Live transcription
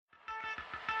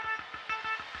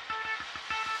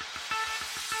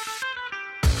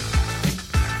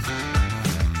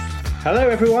Hello,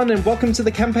 everyone, and welcome to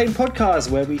the Campaign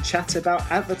Podcast, where we chat about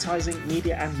advertising,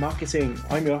 media, and marketing.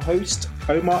 I'm your host,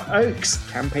 Omar Oakes,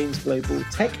 Campaign's global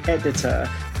tech editor.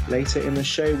 Later in the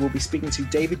show, we'll be speaking to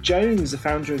David Jones, the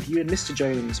founder of You and Mr.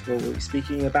 Jones, where we'll be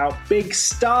speaking about big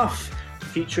stuff, the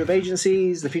future of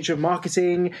agencies, the future of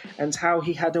marketing, and how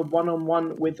he had a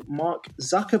one-on-one with Mark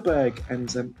Zuckerberg.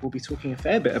 And we'll be talking a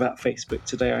fair bit about Facebook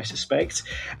today, I suspect.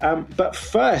 But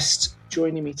first,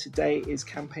 joining me today is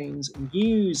Campaign's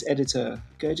news editor,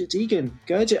 Gurjit Deegan.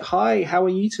 Gurjit, hi, how are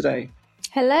you today?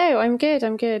 Hello, I'm good.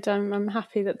 I'm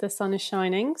happy that the sun is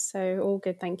shining, so all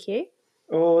good, thank you.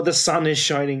 Oh, the sun is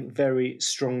shining very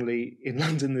strongly in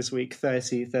London this week,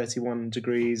 30, 31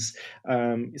 degrees.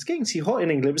 It's getting too hot in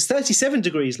England. It was 37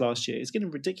 degrees last year. It's getting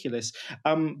ridiculous.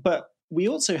 But we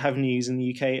also have news in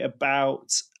the UK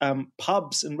about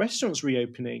pubs and restaurants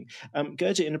reopening.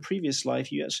 Gurjit, in a previous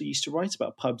life, you actually used to write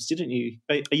about pubs, didn't you?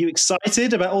 Are you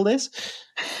excited about all this?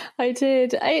 I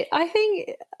did. I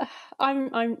think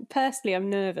I'm personally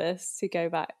nervous to go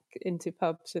back into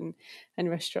pubs and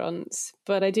restaurants,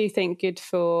 but I do think good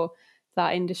for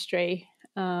that industry.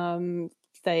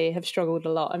 They have struggled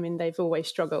a lot. I mean, they've always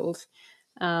struggled.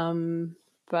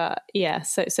 But yeah,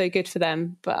 so good for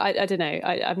them. But I don't know.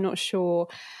 I'm not sure.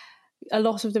 A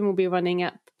lot of them will be running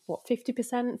at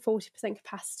 50%, 40%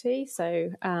 capacity. So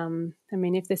I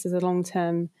mean, if this is a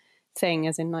long-term thing,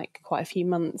 as in like quite a few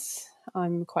months,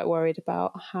 I'm quite worried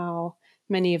about how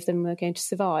many of them are going to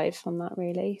survive on that,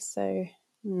 really. So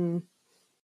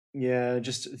yeah,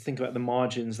 just think about the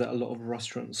margins that a lot of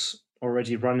restaurants are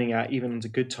already running at, even under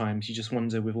good times. You just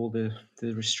wonder, with all the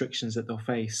restrictions that they'll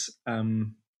face,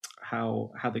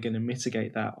 how they're going to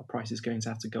mitigate that. Our price is going to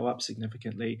have to go up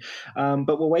significantly.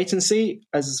 But we'll wait and see.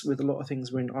 As with a lot of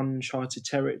things, we're in uncharted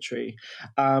territory.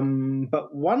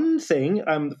 But one thing,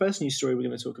 the first news story we're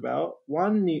going to talk about,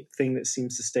 one new thing that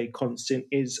seems to stay constant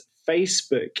is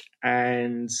Facebook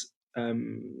and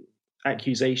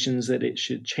accusations that it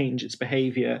should change its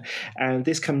behavior. And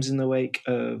this comes in the wake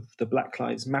of the Black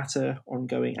Lives Matter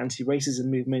ongoing anti-racism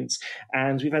movements.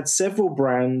 And we've had several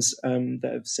brands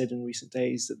that have said in recent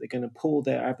days that they're going to pull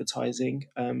their advertising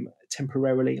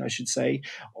temporarily, I should say,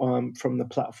 from the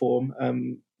platform.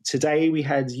 Today we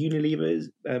had Unilever,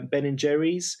 Ben &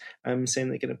 Jerry's saying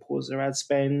they're going to pause their ad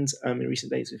spend. In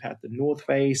recent days we've had the North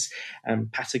Face,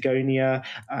 Patagonia.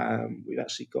 We've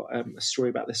actually got a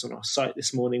story about this on our site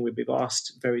this morning where we've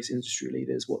asked various industry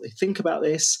leaders what they think about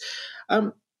this.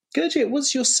 Gurjit,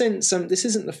 what's your sense? This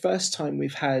isn't the first time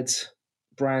we've had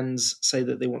brands say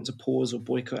that they want to pause or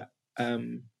boycott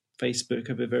Facebook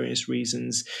over various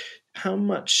reasons.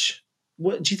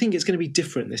 What do you think is going to be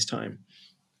different this time?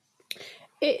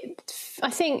 I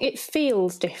think it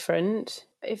feels different.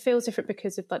 It feels different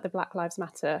because of like the Black Lives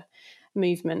Matter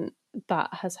movement that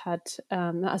has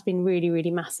been really, really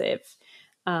massive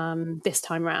this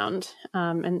time round.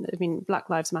 And I mean, Black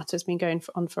Lives Matter has been going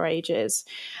on for ages.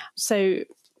 So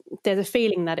there's a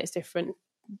feeling that it's different,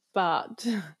 but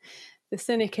the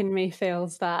cynic in me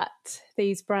feels that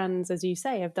these brands, as you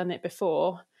say, have done it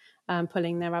before.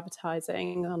 Pulling their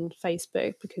advertising on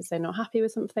Facebook because they're not happy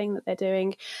with something that they're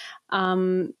doing.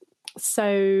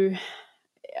 So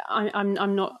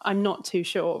I'm not too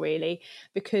sure really,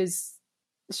 because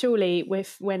surely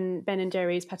when Ben &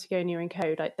 Jerry's, Patagonia and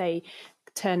Co, like they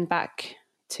turn back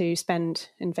to spend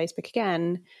in Facebook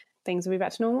again, things will be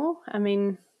back to normal. I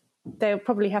mean, they'll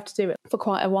probably have to do it for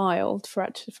quite a while for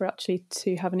actually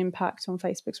to have an impact on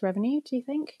Facebook's revenue, do you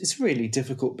think? It's really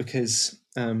difficult because,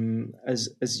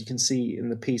 as you can see in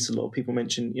the piece, a lot of people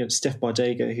mention, Steph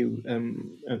Bardega, who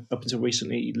up until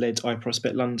recently led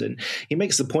iProspect London. He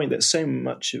makes the point that so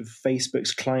much of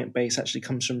Facebook's client base actually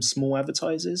comes from small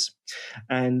advertisers,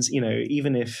 and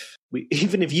even if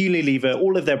Unilever,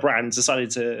 all of their brands decided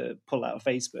to pull out of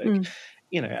Facebook.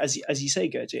 As you say,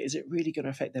 Gurjit, is it really going to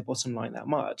affect their bottom line that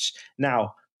much?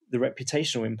 Now, the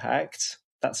reputational impact,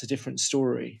 that's a different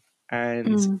story.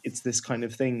 And it's this kind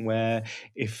of thing where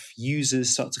if users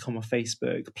start to come off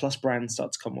Facebook, plus brands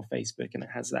start to come off Facebook, and it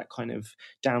has that kind of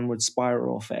downward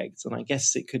spiral effect, and I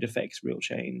guess it could affect real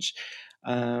change.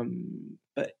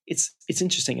 But it's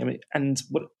interesting. I mean, and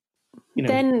what...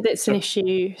 then it's an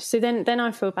issue. So then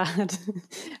I feel bad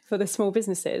for the small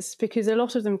businesses, because a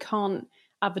lot of them can't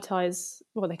advertise.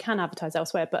 Well, they can advertise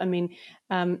elsewhere, but I mean,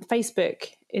 Facebook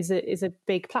is a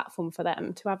big platform for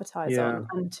them to advertise on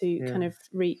and to kind of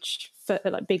reach for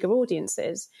like bigger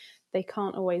audiences. They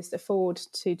can't always afford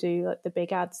to do like the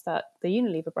big ads that the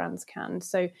Unilever brands can.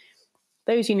 So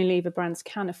those Unilever brands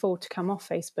can afford to come off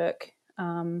Facebook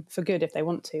for good if they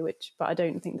want to, but I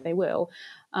don't think they will.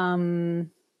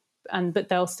 But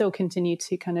they'll still continue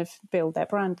to kind of build their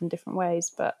brand in different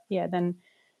ways. But yeah, then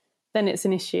then it's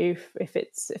an issue if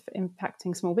it's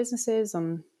impacting small businesses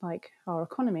on like our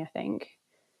economy. I think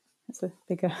it's a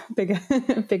bigger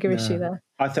issue there.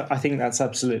 I think that's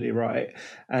absolutely right.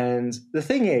 And the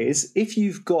thing is, if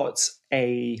you've got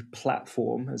a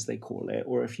platform, as they call it,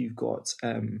 or if you've got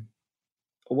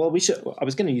I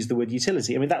was going to use the word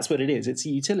utility. I mean, that's what it is. It's a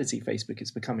utility, Facebook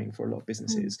is becoming for a lot of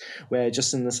businesses, where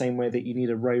just in the same way that you need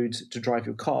a road to drive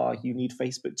your car, you need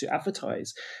Facebook to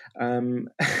advertise. And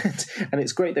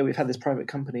it's great that we've had this private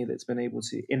company that's been able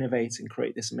to innovate and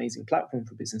create this amazing platform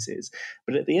for businesses.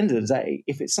 But at the end of the day,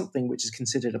 if it's something which is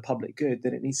considered a public good,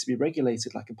 then it needs to be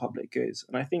regulated like a public good.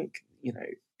 And I think,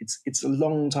 it's a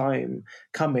long time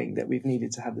coming that we've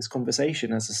needed to have this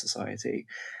conversation as a society.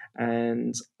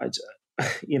 And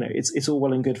it's all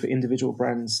well and good for individual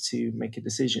brands to make a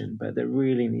decision, but there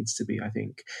really needs to be, I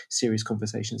think, serious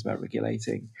conversations about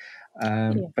regulating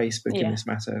Facebook in this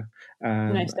matter.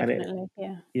 Most definitely,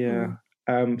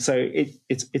 So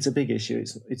it's a big issue.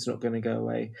 It's not going to go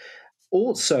away.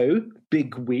 Also,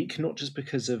 big week, not just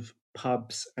because of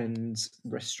pubs and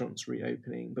restaurants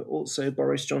reopening, but also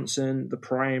Boris Johnson, the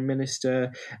Prime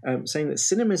Minister, saying that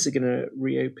cinemas are going to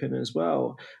reopen as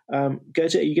well.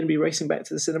 Gurjit, are you going to be racing back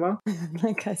to the cinema?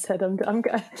 Like I said, I'm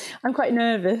quite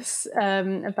nervous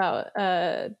about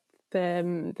the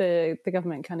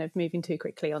government kind of moving too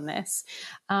quickly on this,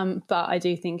 but I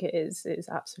do think it's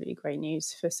absolutely great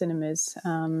news for cinemas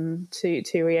to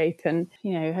reopen.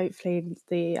 Hopefully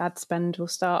the ad spend will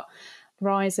start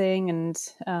rising, and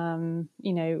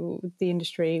the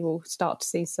industry will start to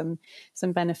see some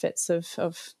benefits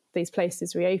of these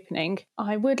places reopening.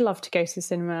 I would love to go to the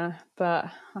cinema, but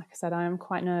like I said, I am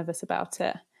quite nervous about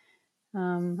it.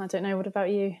 I don't know. What about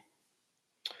you?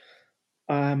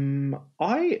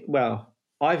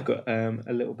 I've got a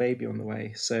little baby on the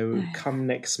way, so come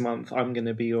next month, I'm going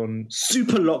to be on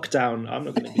super lockdown. I'm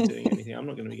not going to be doing anything. I'm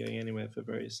not going to be going anywhere for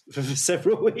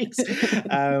several weeks.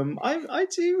 I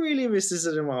do really miss the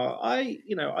cinema. I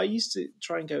used to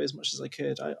try and go as much as I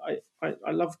could.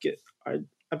 I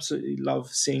absolutely love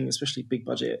seeing, especially big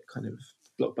budget kind of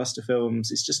blockbuster films.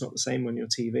 It's just not the same on your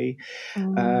TV.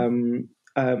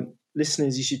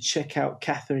 Listeners, you should check out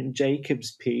Catherine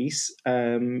Jacobs' piece.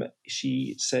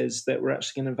 She says that we're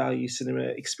actually going to value cinema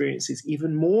experiences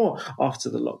even more after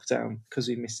the lockdown because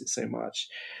we missed it so much.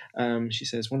 She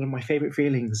says, one of my favourite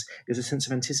feelings is a sense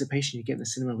of anticipation you get in the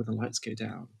cinema when the lights go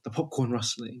down, the popcorn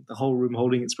rustling, the whole room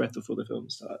holding its breath before the film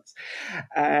starts.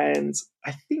 And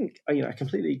I think, I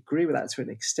completely agree with that to an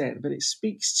extent, but it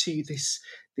speaks to this,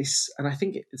 and I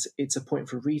think it's a point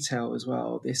for retail as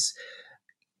well, this.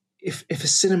 If a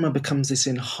cinema becomes this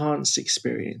enhanced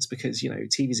experience because,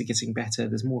 TVs are getting better,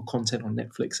 there's more content on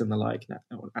Netflix and the like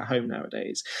at home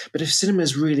nowadays. But if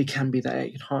cinemas really can be that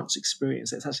enhanced experience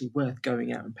that's actually worth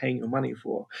going out and paying your money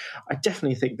for, I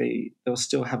definitely think they'll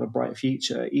still have a bright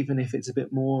future, even if it's a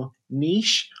bit more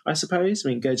niche, I suppose. I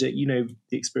mean, Gurjit,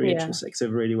 the experiential sector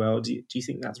really well. Do you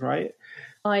think that's right?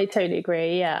 I totally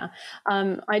agree, yeah.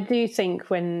 I do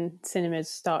think when cinemas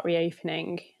start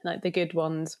reopening, like the good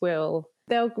ones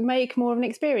they'll make more of an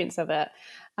experience of it.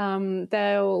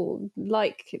 They'll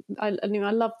I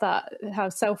love that how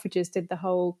Selfridges did the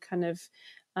whole kind of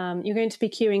you're going to be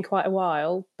queuing quite a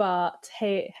while, but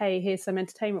hey, here's some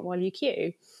entertainment while you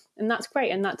queue. And that's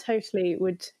great, and that totally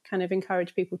would kind of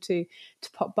encourage people to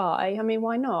pop by. I mean,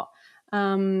 why not?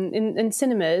 In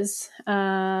cinemas,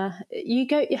 you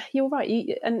go. You're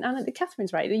right, and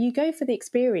Catherine's right. You go for the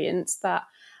experience that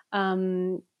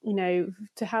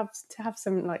to have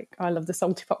some, like, I love the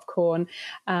salty popcorn,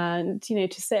 and to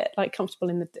sit like comfortable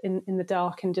in the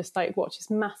dark and just like watch this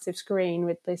massive screen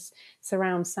with this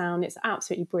surround sound. It's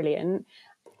absolutely brilliant.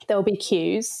 There'll be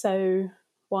queues, so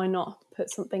why not put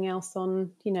something else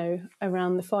on,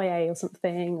 around the foyer or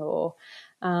something, or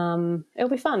it'll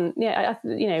be fun. Yeah,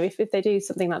 if they do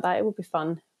something like that, it will be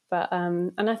fun. But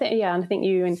and I think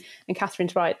you and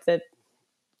Catherine's right that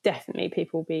definitely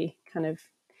people will be kind of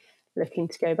looking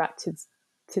to go back to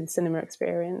the cinema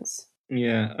experience.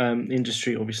 Yeah,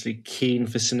 industry obviously keen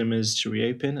for cinemas to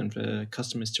reopen and for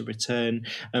customers to return.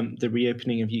 The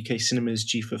reopening of UK cinemas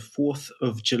due for 4th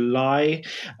of July.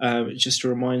 Just a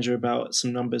reminder about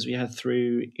some numbers we had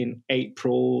through in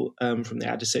April from the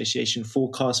Ad Association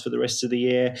forecast for the rest of the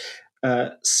year.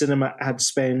 Cinema ad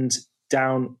spend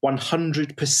down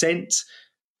 100%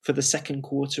 for the second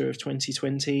quarter of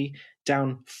 2020,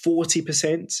 down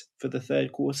 40% for the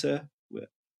third quarter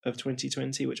of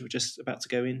 2020, which we're just about to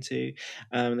go into.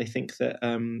 They think that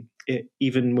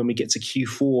even when we get to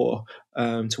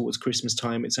Q4 towards Christmas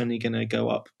time, it's only going to go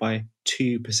up by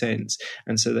 2%.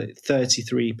 And so that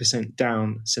 33%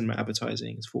 down cinema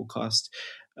advertising is forecast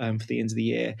for the end of the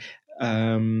year.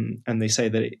 and they say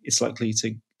that it's likely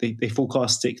to. They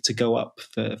forecast it to go up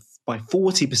by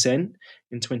 40%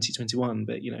 in 2021,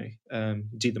 but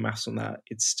do the maths on that,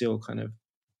 it's still kind of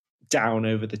down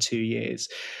over the 2 years.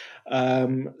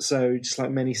 So just like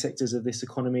many sectors of this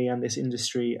economy and this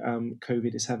industry,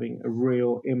 COVID is having a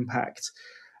real impact.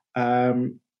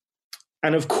 And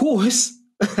of course,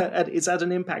 it's had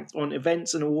an impact on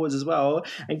events and awards as well.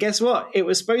 And guess what? It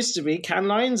was supposed to be Cannes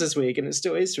Lions this week, and it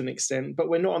still is to an extent, but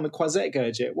we're not on the Croisette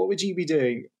Gurgit. What would you be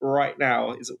doing right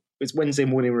now? It's Wednesday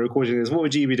morning we're recording this. What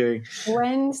would you be doing?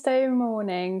 Wednesday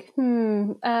morning?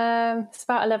 It's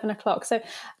about 11 o'clock. So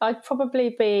I'd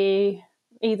probably be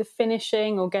either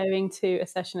finishing or going to a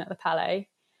session at the Palais.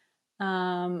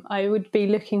 I would be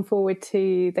looking forward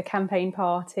to the campaign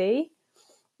party.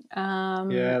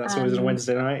 That's always on a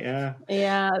Wednesday night.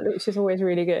 Yeah, which is always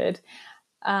really good.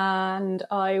 And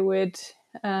I would,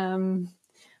 I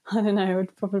don't know, I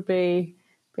would probably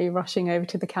be rushing over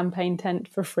to the campaign tent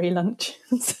for a free lunch.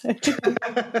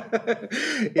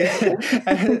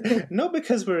 Not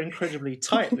because we're incredibly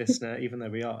tight, listener, even though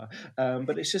we are,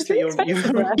 but it's just that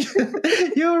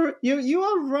you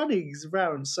are running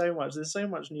around so much. There's so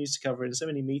much news to cover and so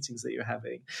many meetings that you're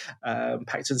having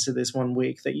packed into this 1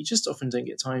 week that you just often don't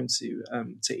get time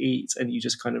to eat, and you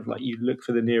just kind of like you look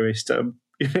for the nearest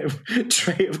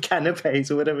tray of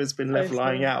canapes or whatever's been left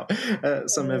lying out at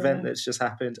some event that's just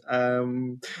happened.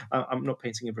 I'm not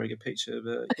painting a very good picture,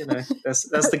 but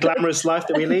that's the glamorous life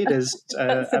that we lead as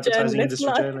advertising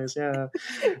industry journalists.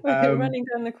 We're running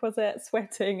down the Croisette,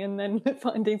 sweating, and then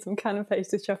finding some canapes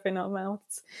to shove in our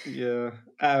mouths.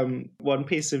 One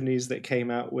piece of news that came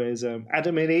out was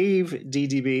Adam and Eve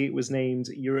DDB was named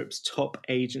Europe's top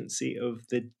agency of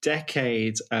the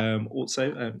decade.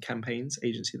 Also campaigns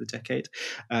agency of the decade.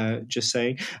 Just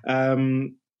saying.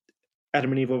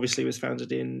 Adam and Eve obviously was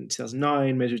founded in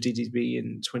 2009, merged with DDB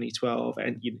in 2012,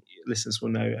 and listeners will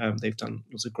know they've done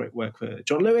lots of great work for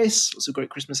John Lewis, lots of great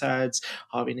Christmas ads,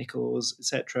 Harvey Nichols,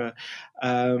 etc.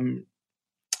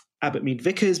 Abbott Mead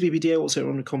Vickers, BBDO, also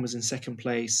Omnicom was in second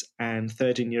place, and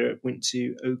third in Europe went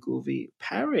to Ogilvy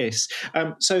Paris.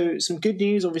 So some good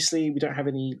news. Obviously, we don't have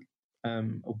any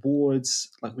awards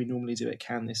like we normally do at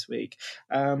Cannes this week.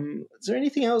 Is there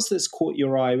anything else that's caught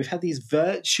your eye? We've had these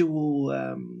virtual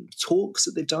talks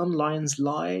that they've done, Lions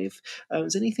Live.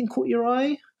 Has anything caught your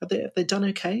eye? Have they done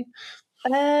okay?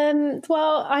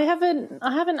 Well, I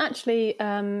haven't actually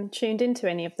tuned into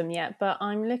any of them yet, but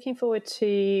I'm looking forward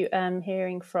to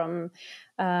hearing from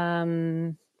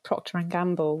Procter &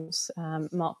 Gamble's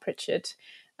Mark Pritchard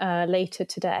later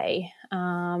today,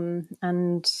 and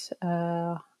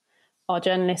our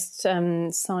journalist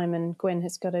Simon Gwynn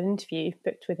has got an interview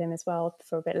booked with him as well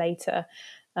for a bit later.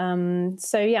 I'm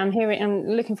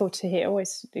looking forward to hear.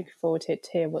 Always looking forward to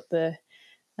hear what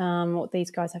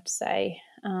these guys have to say.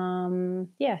 We'll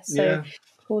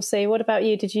see. What about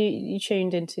you? Did you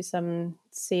tuned into some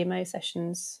CMO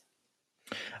sessions?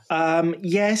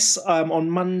 Yes, on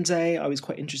Monday I was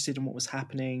quite interested in what was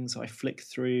happening, so I flicked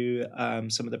through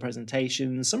some of the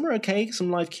presentations. Some were okay,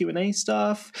 some live Q&A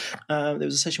stuff. There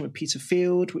was a session with Peter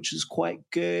Field, which was quite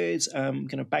good,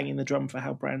 kind of banging the drum for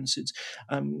how brands should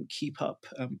keep up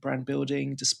brand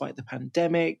building despite the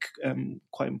pandemic.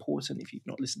 Quite important. If you've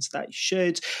not listened to that, you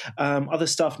should. Other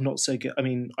stuff, not so good. I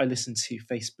mean, I listened to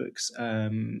Facebook's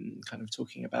kind of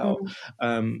talking about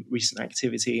recent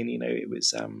activity, and it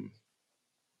was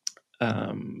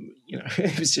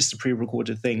it was just a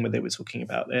pre-recorded thing where they were talking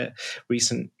about their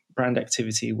recent brand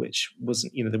activity, which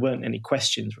wasn't, there weren't any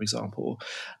questions, for example,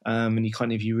 and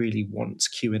you really want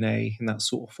Q&A in that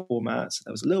sort of format. So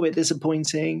that was a little bit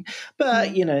disappointing,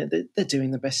 but they're doing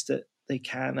the best that they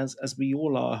can, as we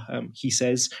all are. He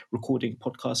says, recording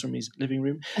podcasts from his living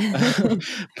room.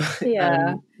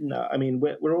 No, I mean,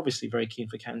 we're obviously very keen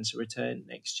for Cannes to return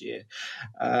next year.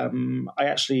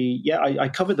 I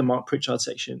covered the Mark Pritchard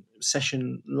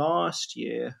session last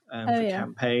year for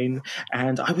campaign,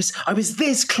 and I was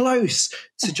this close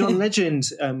to John Legend,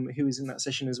 who was in that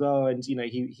session as well. And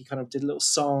he kind of did a little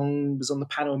song, was on the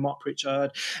panel with Mark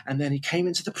Pritchard, and then he came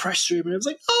into the press room, and it was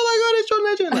like, oh my god, it's John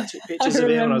Legend! I took pictures of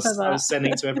him, and I was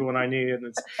sending to everyone I knew, and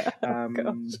it's,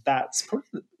 that's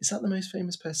probably, is that the most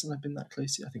famous person I've been that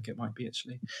close to? I think it might be,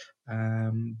 actually.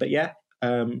 That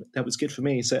was good for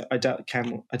me. So I doubt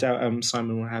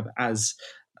Simon will have as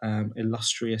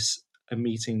illustrious a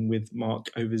meeting with Mark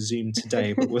over Zoom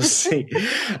today, but we'll see.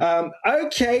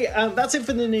 That's it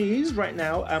for the news right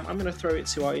now. I'm going to throw it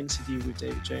to our interview with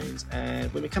David Jones,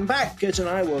 and when we come back, Gert and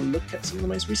I will look at some of the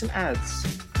most recent ads.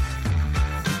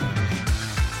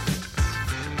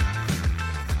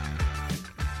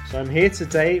 So I'm here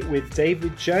today with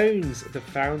David Jones, the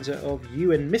founder of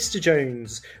You and Mr.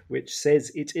 Jones, which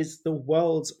says it is the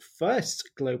world's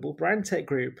first global brand tech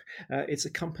group. It's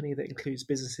a company that includes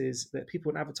businesses that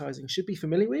people in advertising should be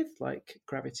familiar with, like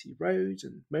Gravity Road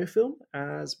and MoFilm,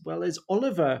 as well as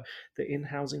Oliver, the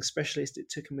in-housing specialist it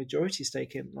took a majority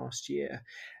stake in last year.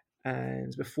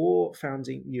 And before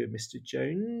founding You and Mr.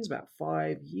 Jones about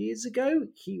 5 years ago,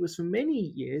 he was for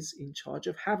many years in charge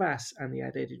of Havas and the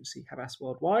ad agency Havas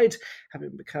Worldwide,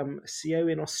 having become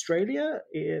CEO in Australia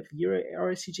of Euro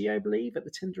RSCG, I believe, at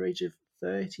the tender age of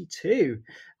 32,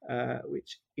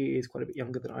 which is quite a bit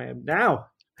younger than I am now.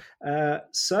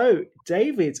 So,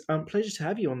 David, pleasure to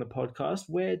have you on the podcast.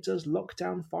 Where does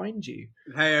lockdown find you?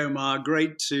 Hey, Omar,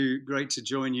 great to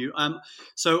join you.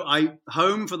 So I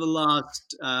home for the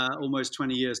last almost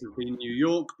 20 years have been New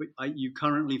York, but you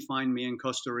currently find me in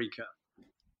Costa Rica.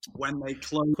 When they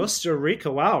close Costa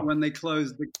Rica, wow! When they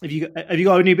close the, have you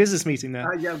got a new business meeting there?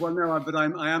 Yeah, well, no, but I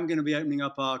am going to be opening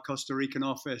up our Costa Rican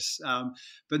office.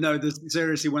 But no,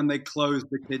 seriously, when they closed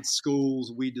the kids'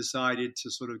 schools, we decided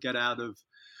to sort of get out of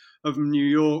New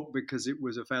York because it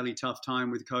was a fairly tough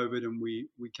time with COVID, and we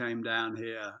came down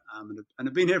here and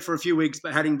have been here for a few weeks,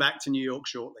 but heading back to New York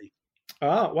shortly.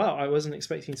 Oh, wow. I wasn't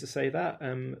expecting to say that.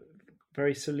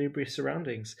 Very salubrious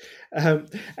surroundings.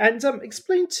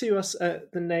 Explain to us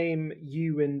the name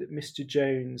You and Mr.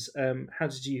 Jones. How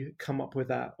did you come up with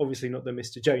that? Obviously not the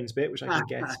Mr. Jones bit, which I can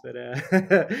guess, but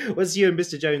what's You and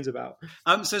Mr. Jones about?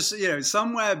 So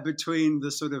somewhere between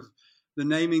the sort of the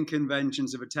naming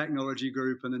conventions of a technology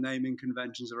group and the naming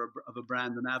conventions of a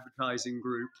brand and advertising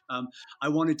group, I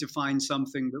wanted to find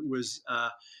something that was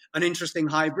an interesting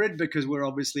hybrid, because we're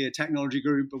obviously a technology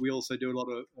group, but we also do a lot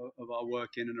of our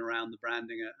work in and around the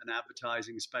branding and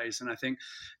advertising space. And I think,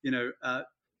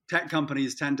 tech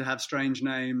companies tend to have strange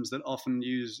names that often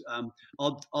use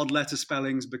odd letter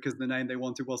spellings because the name they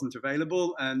wanted wasn't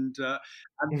available. And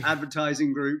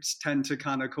advertising groups tend to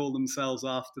kind of call themselves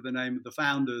after the name of the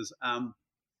founders. And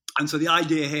so the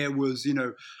idea here was,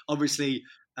 obviously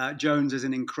Jones is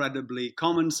an incredibly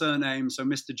common surname. So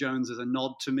Mr. Jones is a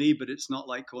nod to me, but it's not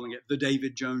like calling it the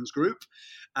David Jones Group.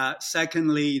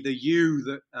 Secondly, the you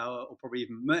that, or probably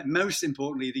even most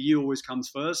importantly, the you always comes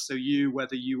first. So you,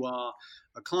 whether you are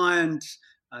a client,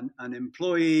 an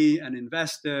employee, an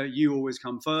investor, you always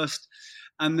come first.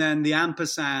 And then the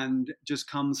ampersand just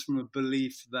comes from a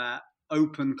belief that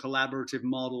open collaborative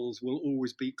models will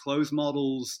always beat closed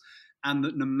models, and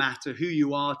that no matter who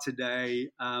you are today,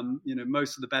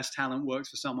 most of the best talent works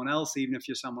for someone else, even if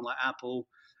you're someone like Apple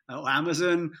or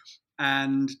Amazon.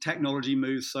 And technology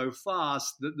moves so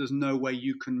fast that there's no way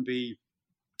you can be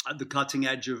at the cutting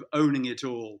edge of owning it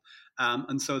all.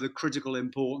 And so the critical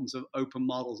importance of open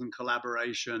models and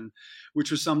collaboration,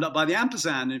 which was summed up by the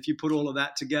ampersand. And if you put all of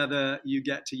that together, you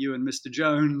get to You and Mr.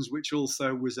 Jones, which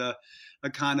also was a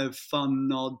kind of fun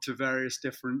nod to various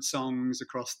different songs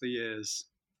across the years.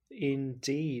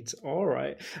 Indeed. All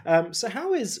right. So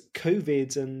how is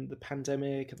COVID and the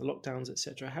pandemic and the lockdowns,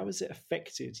 etc., how has it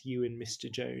affected You and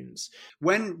Mr. Jones?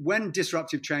 When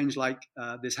disruptive change like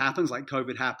this happens, like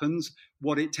COVID happens,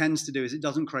 what it tends to do is it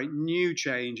doesn't create new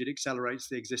change, it accelerates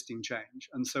the existing change.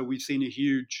 And so we've seen a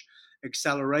huge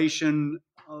acceleration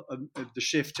of the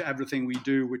shift to everything we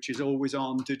do, which is always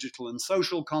on digital and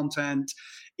social content,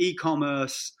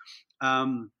 e-commerce.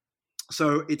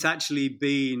 So it's actually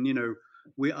been,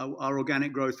 our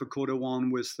organic growth for quarter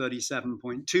one was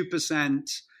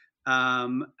 37.2%,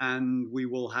 and we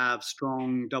will have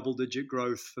strong double-digit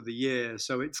growth for the year.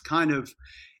 So it's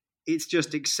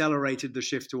just accelerated the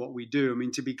shift to what we do. I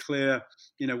mean, to be clear,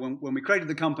 when we created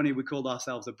the company, we called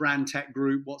ourselves a brand tech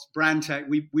group. What's brand tech?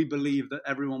 We believe that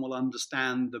everyone will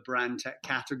understand the brand tech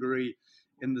category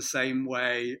in the same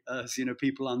way as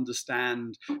people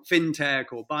understand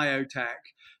fintech or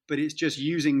biotech. But it's just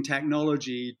using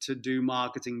technology to do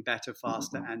marketing better,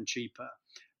 faster, and cheaper.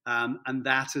 And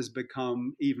that has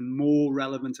become even more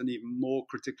relevant and even more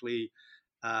critically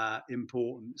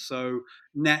important. So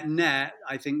net,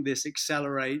 I think this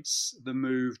accelerates the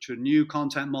move to new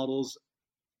content models.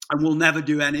 And we'll never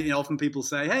do any. Often people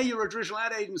say, "Hey, you're a traditional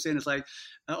ad agency," and it's like,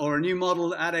 or a new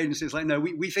model ad agency. It's like, no,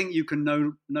 we think you can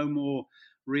no more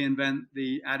reinvent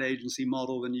the ad agency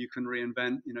model than you can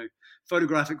reinvent,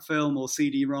 photographic film or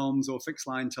CD-ROMs or fixed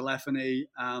line telephony.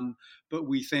 But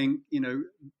we think,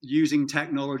 using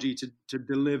technology to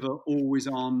deliver always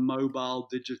on mobile,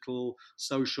 digital,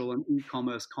 social, and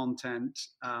e-commerce content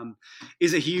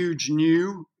is a huge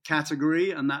new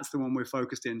category, and that's the one we're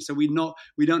focused in. So we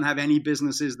don't have any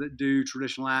businesses that do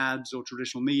traditional ads or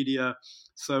traditional media,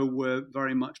 so we're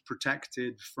very much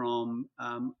protected from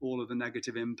all of the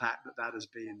negative impact that has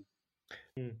been.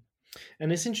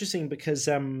 And it's interesting because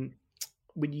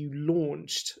when you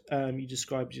launched, you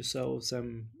described yourselves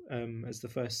as the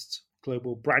first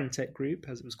global brand tech group,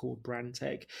 as it was called, brand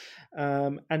tech.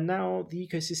 And now the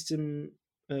ecosystem,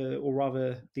 or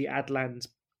rather the Adland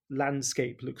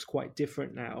landscape, looks quite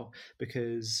different now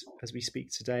because as we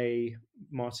speak today,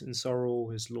 Martin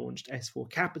Sorrell has launched S4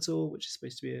 Capital, which is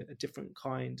supposed to be a different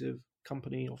kind of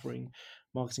company offering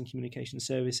marketing communication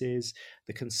services.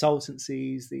 The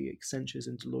consultancies, the Accentures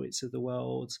and Deloittes of the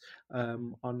world,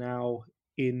 are now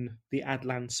in the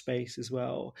Adland space as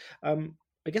well.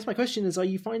 I guess my question is, are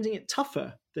you finding it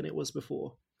tougher than it was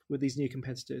before with these new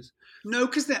competitors? No,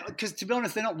 because to be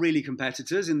honest, they're not really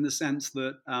competitors in the sense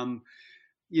that,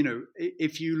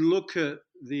 if you look at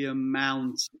the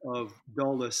amount of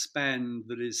dollar spend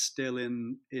that is still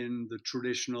in the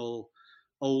traditional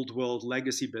old world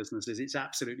legacy businesses, it's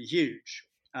absolutely huge.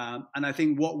 And I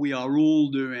think what we are all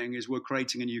doing is we're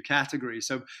creating a new category.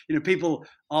 So, people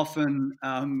often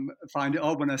find it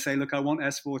odd when I say, look, I want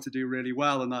S4 to do really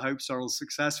well and I hope Sorrell's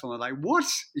successful. And they're like, what?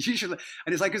 You should. And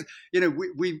it's like, because,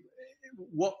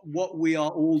 what we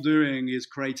are all doing is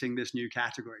creating this new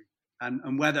category.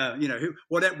 And whether,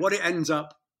 what it ends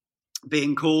up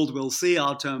being called, we'll see.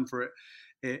 Our term for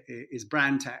it is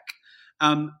brand tech.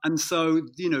 And so,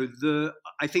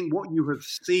 I think what you have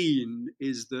seen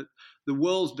is that the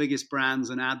world's biggest brands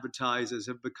and advertisers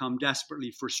have become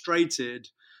desperately frustrated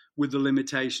with the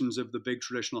limitations of the big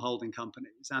traditional holding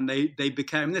companies. And they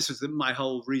became, this was my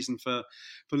whole reason for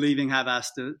leaving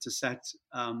Havas to set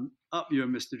up you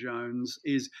and Mr. Jones,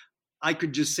 is I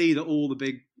could just see that all the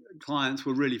big clients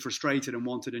were really frustrated and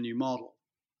wanted a new model.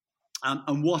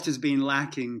 And what has been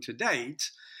lacking to date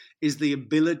is the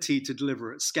ability to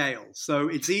deliver at scale. So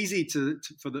it's easy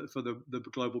for the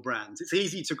global brands. It's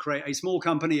easy to create a small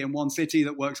company in one city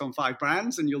that works on 5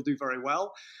 brands, and you'll do very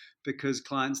well because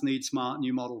clients need smart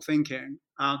new model thinking.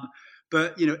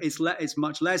 But it's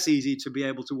much less easy to be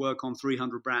able to work on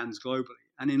 300 brands globally.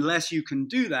 And unless you can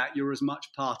do that, you're as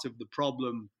much part of the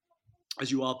problem as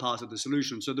you are part of the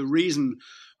solution. So the reason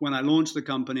when I launched the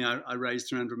company, I raised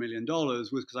 $300 million was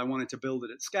because I wanted to build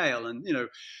it at scale. And,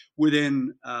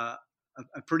 within a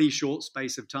pretty short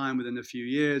space of time, within a few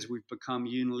years, we've become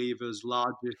Unilever's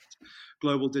largest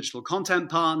global digital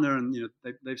content partner. And,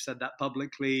 they've said that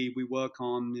publicly. We work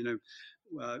on,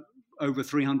 over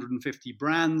 350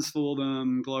 brands for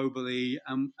them globally.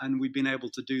 And we've been able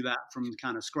to do that from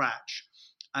kind of scratch.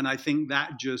 And I think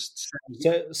that just...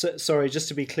 So sorry, just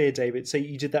to be clear, David, so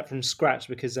you did that from scratch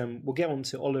because we'll get on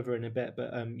to Oliver in a bit,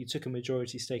 but you took a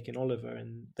majority stake in Oliver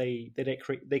and they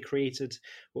created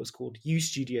what was called U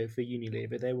Studio for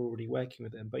Unilever. They were already working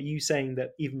with them. But you saying that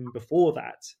even before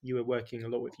that, you were working a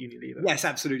lot with Unilever? Yes,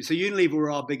 absolutely. So Unilever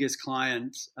were our biggest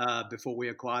client before we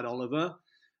acquired Oliver.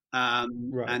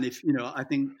 Right. And I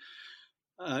think...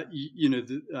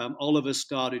 Oliver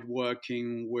started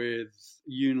working with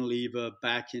Unilever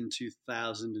back in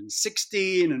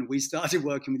 2016, and we started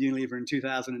working with Unilever in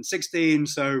 2016.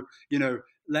 So,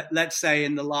 let's say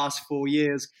in the last 4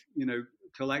 years,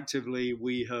 collectively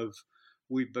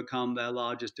we've become their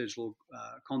largest digital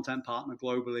content partner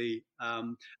globally.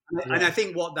 And I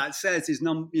think what that says is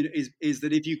that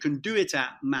if you can do it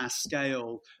at mass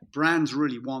scale, brands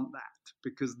really want that.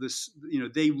 Because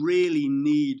they really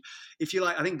need, if you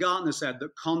like, I think Gartner said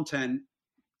that content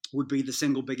would be the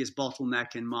single biggest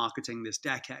bottleneck in marketing this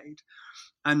decade.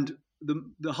 And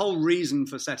the whole reason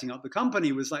for setting up the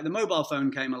company was like the mobile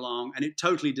phone came along and it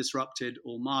totally disrupted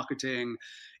all marketing.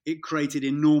 It created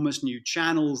enormous new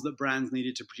channels that brands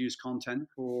needed to produce content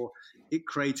for. It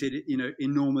created,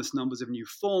 enormous numbers of new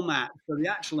formats. So the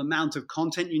actual amount of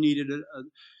content you needed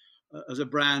as a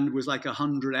brand was like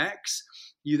 100x.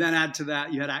 You then add to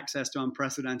that, you had access to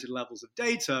unprecedented levels of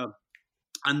data.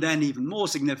 And then even more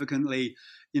significantly,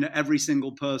 every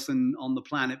single person on the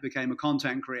planet became a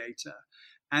content creator.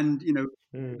 And,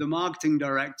 the marketing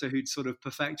director who'd sort of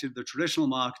perfected the traditional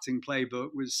marketing playbook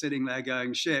was sitting there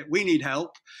going, shit, we need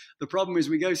help. The problem is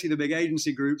we go see the big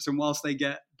agency groups, and whilst they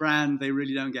get brand, they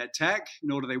really don't get tech,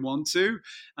 nor do they want to.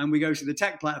 And we go see the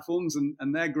tech platforms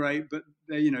and they're great, but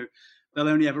they, they'll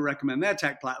only ever recommend their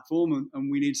tech platform,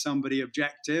 and we need somebody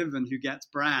objective and who gets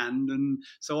brand. And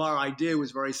so our idea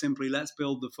was very simply, let's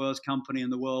build the first company in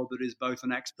the world that is both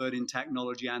an expert in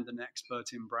technology and an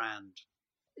expert in brand.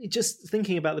 Just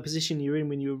thinking about the position you're in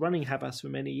when you were running Havas for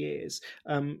many years,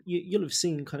 you'll have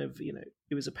seen kind of,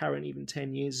 it was apparent even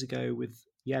 10 years ago with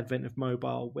the advent of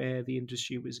mobile where the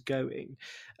industry was going.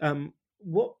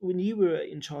 When you were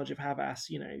in charge of Havas,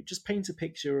 just paint a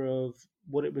picture of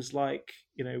what it was like,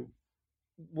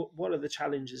 what are the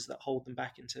challenges that hold them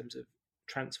back in terms of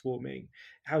transforming.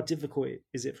 How difficult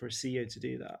is it for a CEO to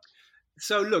do that?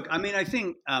 So look, I mean, I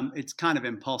think it's kind of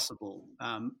impossible.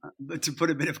 But to put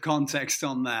a bit of context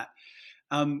on that,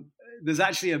 there's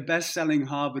actually a best-selling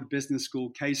Harvard Business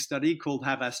School case study called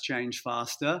Havas Change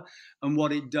Faster. And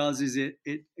what it does is it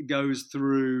goes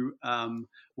through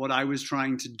what I was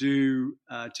trying to do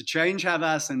to change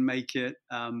Havas and make it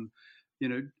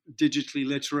digitally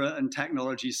literate and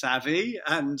technology savvy.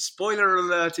 And spoiler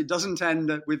alert, it doesn't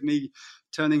end with me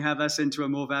turning Havas into a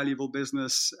more valuable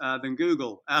business than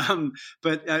Google.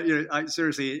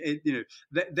 Seriously,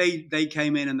 they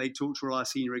came in and they talked to all our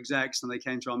senior execs and they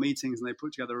came to our meetings and they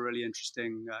put together a really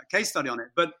interesting case study on it.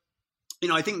 But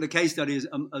I think the case study is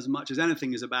as much as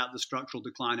anything is about the structural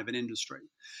decline of an industry.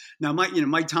 Now,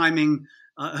 my timing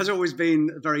has always been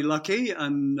very lucky,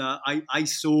 and I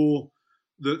saw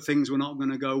that things were not going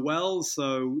to go well,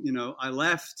 so I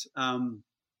left.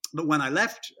 But when I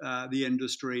left the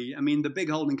industry, I mean, the big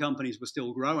holding companies were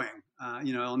still growing.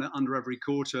 Under every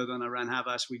quarter that I ran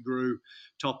Havas, we grew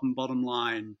top and bottom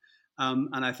line.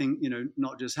 And I think,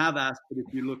 not just Havas, but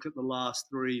if you look at the last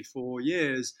 3-4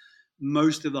 years,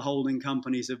 most of the holding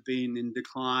companies have been in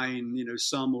decline,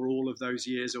 some or all of those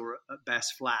years, or at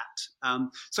best flat.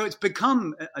 So it's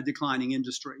become a declining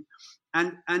industry.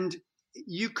 And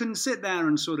you can sit there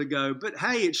and sort of go, but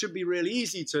hey, it should be really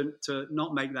easy to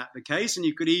not make that the case. And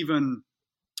you could even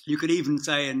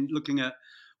say, and looking at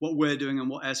what we're doing and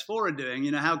what S4 are doing,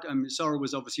 Sora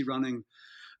was obviously running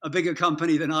a bigger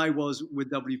company than I was with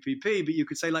WPP, but you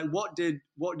could say, like, what did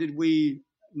we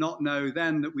not know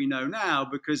then that we know now?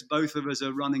 Because both of us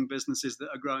are running businesses that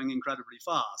are growing incredibly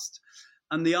fast.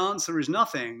 And the answer is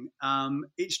nothing.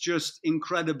 It's just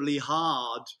incredibly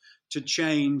hard to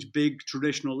change big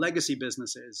traditional legacy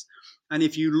businesses. And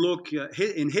if you look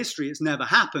in history, it's never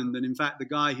happened. And in fact, the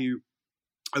guy who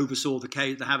oversaw the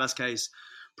Havas case,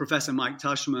 Professor Mike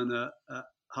Tushman at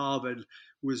Harvard,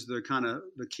 was the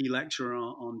key lecturer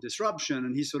on disruption.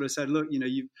 And he sort of said, look,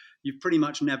 you've pretty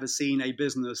much never seen a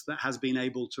business that has been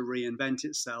able to reinvent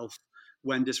itself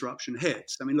when disruption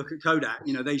hits. I mean, look at Kodak.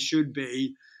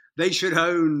 They should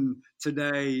own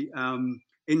today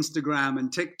Instagram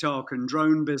and TikTok and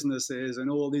drone businesses and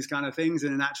all these kind of things.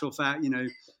 And in actual fact,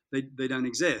 they don't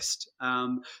exist.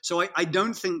 So I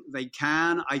don't think they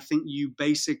can. I think you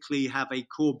basically have a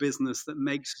core business that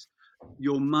makes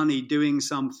your money doing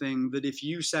something that if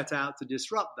you set out to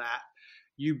disrupt that,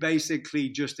 you basically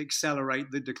just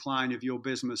accelerate the decline of your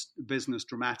business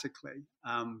dramatically.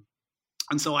 And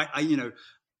so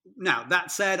now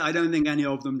that said, I don't think any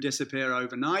of them disappear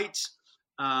overnight.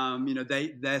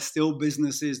 They're still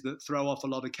businesses that throw off a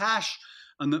lot of cash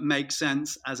and that make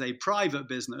sense as a private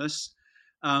business.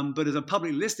 But as a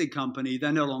publicly listed company,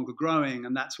 they're no longer growing,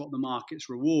 and that's what the markets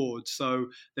reward. So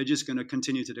they're just going to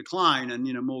continue to decline. And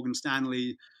Morgan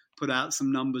Stanley put out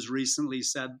some numbers recently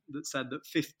said that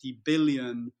 50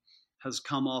 billion has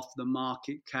come off the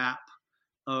market cap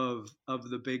of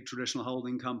the big traditional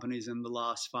holding companies in the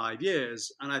last 5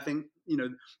 years. And I think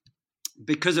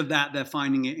because of that, they're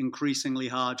finding it increasingly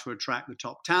hard to attract the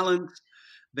top talent.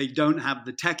 They don't have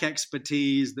the tech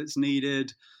expertise that's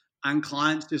needed, and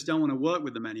clients just don't want to work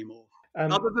with them anymore.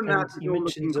 Other than that, it's all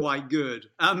looking quite good.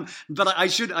 But I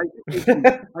should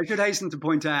hasten to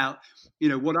point out,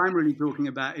 what I'm really talking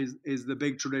about is the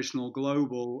big traditional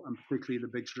global, and particularly the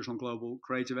big traditional global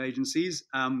creative agencies.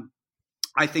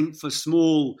 I think for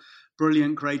small,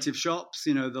 brilliant creative shops,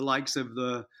 the likes of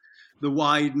the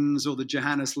Widens or the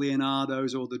Johannes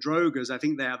Leonardos or the Drogers, I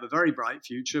think they have a very bright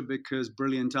future because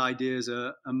brilliant ideas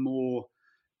are more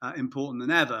important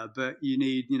than ever. But you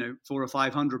need, 400 or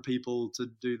 500 people to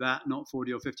do that, not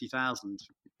 40 or 50,000.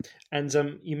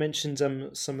 And you mentioned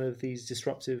some of these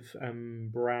disruptive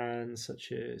brands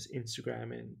such as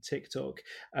Instagram and TikTok.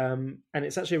 And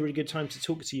it's actually a really good time to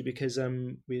talk to you because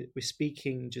we're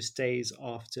speaking just days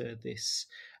after this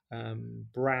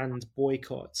brand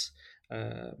boycott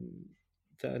that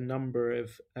a number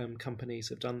of companies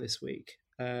have done this week.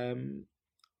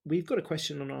 We've got a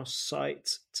question on our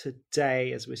site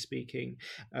today as we're speaking,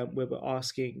 where we're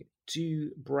asking, do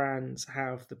brands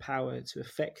have the power to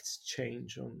affect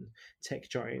change on tech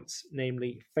giants,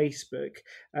 namely Facebook?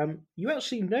 You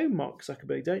actually know Mark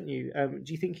Zuckerberg, don't you?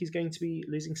 Do you think he's going to be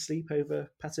losing sleep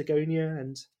over Patagonia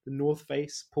and the North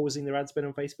Face pausing their ad spend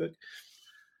on Facebook?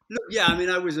 Look, yeah, I mean,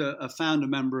 I was a founder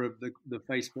member of the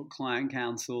Facebook Client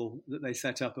Council that they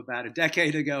set up about a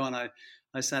decade ago, and I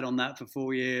sat on that for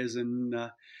 4 years and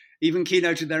even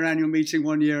keynoted their annual meeting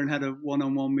one year and had a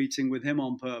one-on-one meeting with him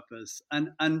on purpose. And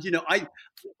wow,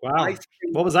 I think,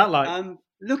 what was that like?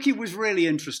 Look, it was really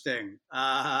interesting.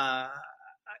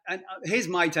 and here's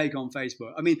my take on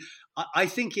Facebook. I mean, I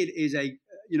think it is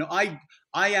I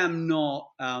am not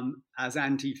as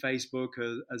anti-Facebook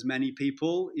as many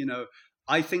people.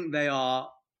 I think they are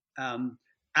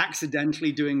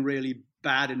accidentally doing really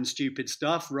bad and stupid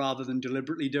stuff rather than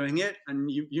deliberately doing it.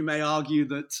 And you may argue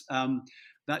that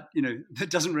that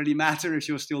doesn't really matter if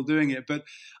you're still doing it. But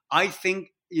I think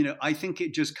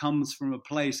it just comes from a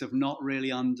place of not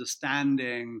really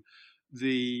understanding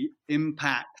the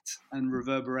impact and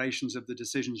reverberations of the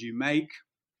decisions you make,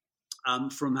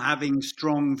 from having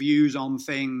strong views on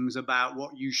things about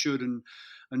what you should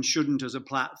and shouldn't as a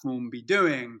platform be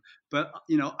doing. But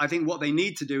I think what they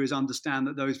need to do is understand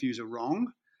that those views are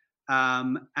wrong,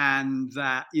 and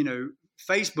that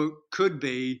Facebook could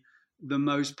be the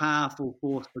most powerful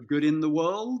force for good in the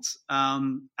world.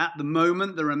 At the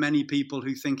moment, there are many people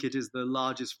who think it is the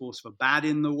largest force for bad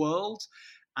in the world.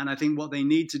 And I think what they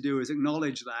need to do is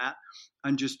acknowledge that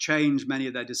and just change many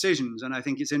of their decisions. And I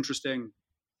think it's interesting,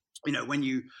 when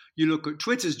you look at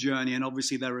Twitter's journey, and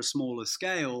obviously they're a smaller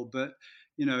scale, but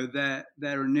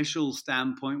their initial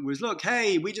standpoint was, look,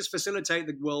 hey, we just facilitate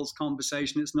the world's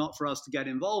conversation. It's not for us to get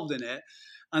involved in it.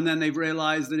 And then they've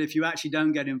realized that if you actually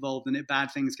don't get involved in it,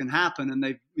 bad things can happen. And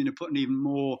they've put an even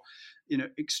more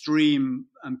extreme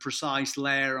and precise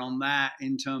layer on that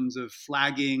in terms of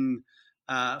flagging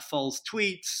false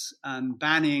tweets and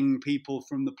banning people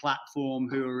from the platform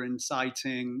who are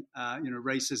inciting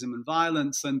racism and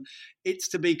violence. And it's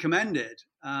to be commended.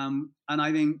 And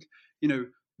I think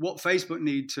what Facebook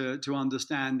need to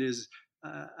understand is,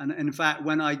 and in fact,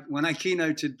 when I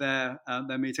keynoted their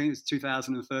meeting, it was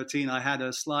 2013. I had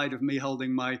a slide of me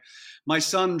holding my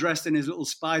son dressed in his little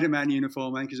Spider-Man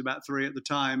uniform. I think he was about 3 at the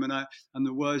time, and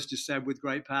the words just said, "With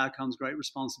great power comes great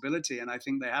responsibility." And I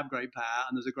think they have great power,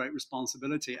 and there's a great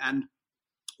responsibility. And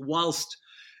whilst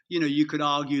you could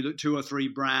argue that 2 or 3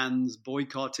 brands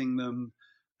boycotting them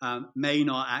may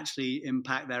not actually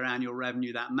impact their annual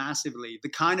revenue that massively, the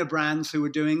kind of brands who are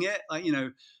doing it, like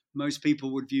most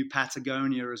people would view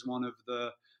Patagonia as one of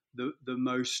the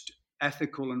most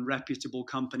ethical and reputable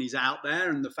companies out there.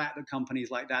 And the fact that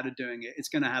companies like that are doing it, it's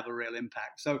going to have a real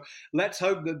impact. So let's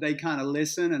hope that they kind of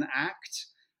listen and act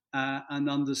and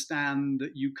understand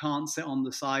that you can't sit on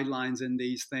the sidelines in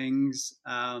these things,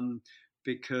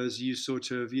 because you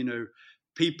sort of,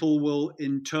 people will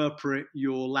interpret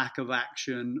your lack of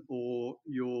action or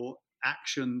your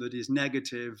action that is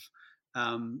negative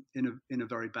in a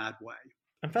very bad way.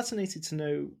 I'm fascinated to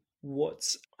know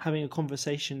what having a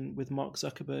conversation with Mark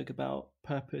Zuckerberg about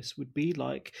purpose would be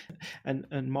like.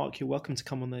 And Mark, you're welcome to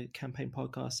come on the Campaign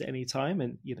podcast at any time.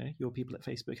 And, your people at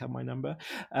Facebook have my number.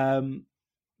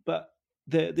 But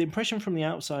the impression from the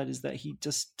outside is that he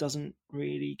just doesn't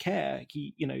really care.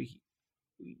 He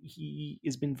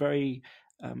has been very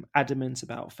adamant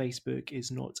about Facebook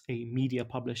is not a media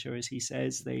publisher, as he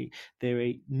says. They're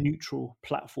a neutral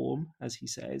platform, as he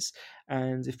says.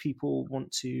 And if people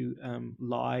want to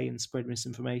lie and spread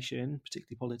misinformation,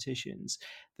 particularly politicians,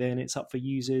 then it's up for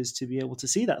users to be able to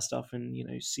see that stuff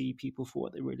and see people for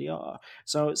what they really are.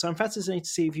 So I'm fascinated to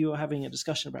see if you are having a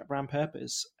discussion about brand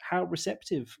purpose. How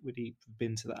receptive would he have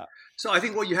been to that? So I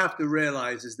think what you have to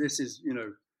realize is this is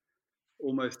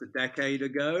almost a decade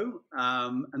ago,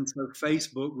 and so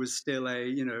Facebook was still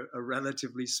a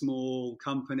relatively small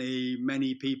company.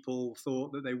 Many people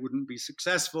thought that they wouldn't be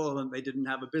successful and they didn't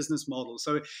have a business model.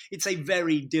 So it's a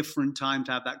very different time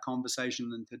to have that conversation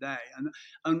than today.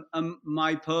 And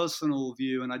my personal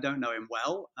view, and I don't know him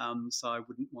well, so I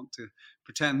wouldn't want to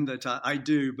pretend that I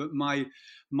do, but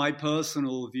my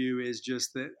personal view is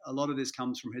just that a lot of this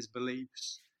comes from his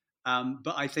beliefs,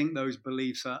 but I think those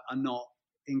beliefs are not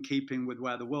in keeping with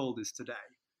where the world is today.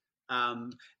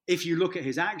 If you look at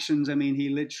his actions, I mean, he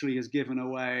literally has given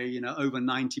away, over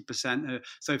 90%.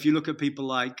 So if you look at people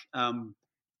like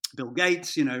Bill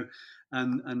Gates,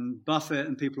 and Buffett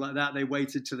and people like that, they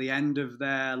waited to the end of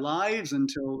their lives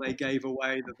until they gave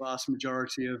away the vast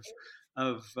majority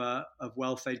of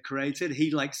wealth they'd created.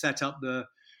 He set up the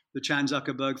Chan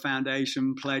Zuckerberg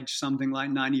Foundation, pledged something like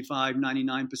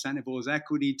 99% of all his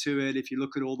equity to it. If you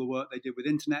look at all the work they did with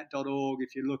internet.org,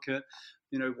 if you look at,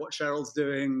 what Sheryl's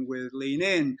doing with Lean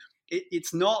In,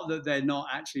 it's not that they're not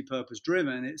actually purpose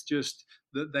driven. It's just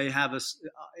that they have,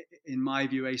 in my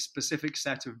view, a specific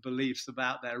set of beliefs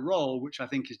about their role, which I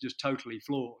think is just totally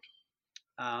flawed.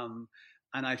 And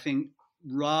I think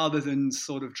rather than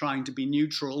sort of trying to be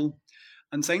neutral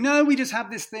and saying, no, we just have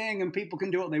this thing and people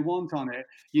can do what they want on it,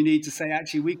 you need to say,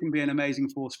 actually, we can be an amazing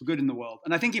force for good in the world.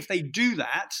 And I think if they do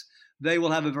that, they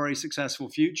will have a very successful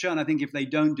future. And I think if they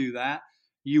don't do that,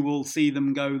 you will see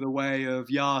them go the way of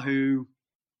Yahoo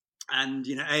and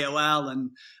AOL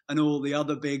and all the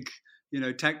other big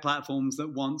tech platforms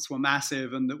that once were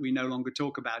massive and that we no longer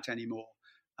talk about anymore.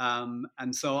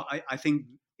 And so I think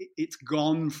it's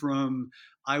gone from,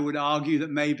 I would argue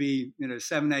that maybe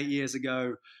 7-8 years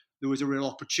ago there was a real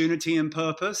opportunity and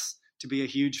purpose to be a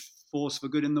huge force for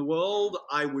good in the world.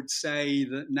 I would say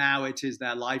that now it is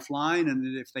their lifeline, and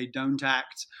that if they don't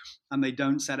act and they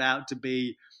don't set out to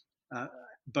be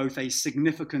both a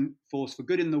significant force for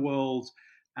good in the world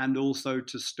and also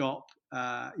to stop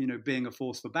being a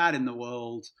force for bad in the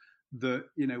world, that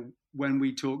when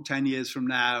we talk 10 years from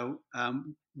now,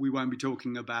 we won't be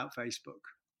talking about Facebook.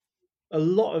 A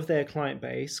lot of their client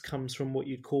base comes from what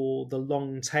you'd call the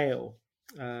long tail.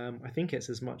 I think it's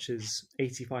as much as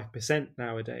 85%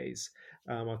 nowadays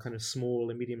are kind of small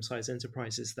and medium-sized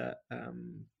enterprises that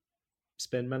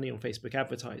spend money on Facebook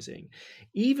advertising.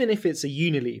 Even if it's a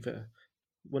Unilever,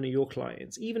 one of your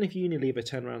clients, even if Unilever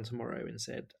turned around tomorrow and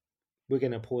said, we're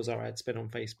going to pause our ad spend on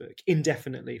Facebook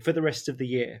indefinitely for the rest of the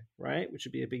year, right? Which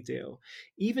would be a big deal.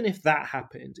 Even if that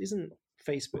happened, isn't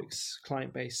Facebook's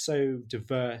client base so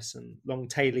diverse and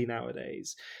long-taily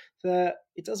nowadays that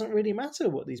it doesn't really matter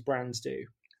what these brands do?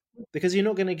 Because you're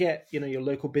not going to get, your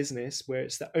local business where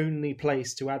it's the only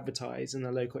place to advertise in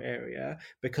the local area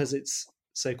because it's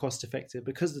so cost effective,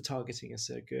 because the targeting is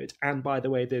so good. And by the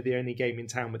way, they're the only game in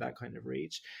town with that kind of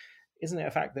reach. Isn't it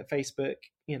a fact that Facebook,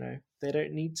 they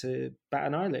don't need to bat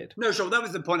an eyelid? No, sure. That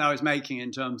was the point I was making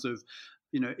in terms of,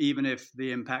 even if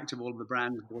the impact of all of the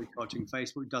brands boycotting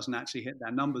Facebook doesn't actually hit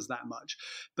their numbers that much.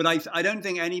 But I don't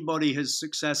think anybody has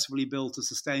successfully built a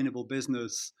sustainable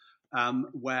business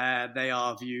where they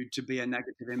are viewed to be a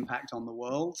negative impact on the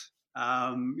world.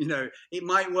 It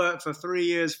might work for 3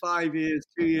 years, 5 years,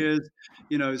 2 years,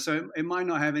 so it might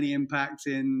not have any impact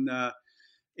in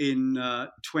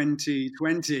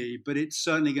 2020, but it's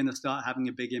certainly going to start having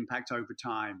a big impact over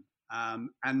time.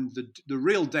 And the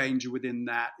real danger within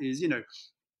that is,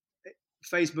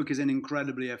 Facebook is an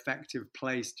incredibly effective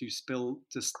place to still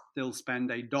spend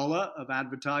 $1 of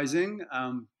advertising.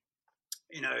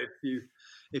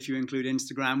 If you include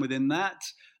Instagram within that.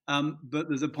 But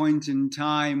there's a point in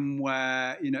time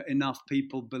where enough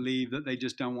people believe that they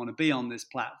just don't want to be on this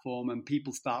platform, and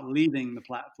people start leaving the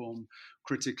platform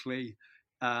critically,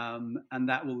 and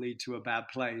that will lead to a bad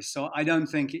place. So I don't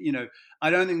think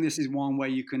this is one where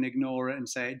you can ignore it and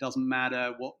say it doesn't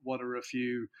matter what are a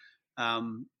few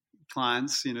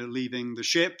clients leaving the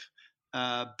ship,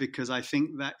 because I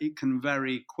think that it can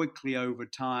very quickly over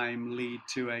time lead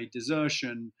to a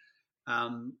desertion.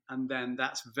 And then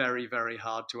that's very, very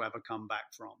hard to ever come back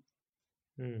from.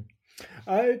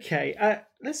 Okay,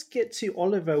 let's get to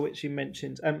Oliver, which you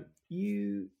mentioned.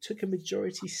 You took a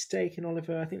majority stake in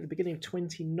Oliver, I think, at the beginning of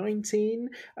 2019.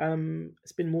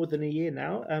 It's been more than a year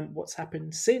now. What's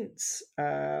happened since?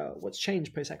 What's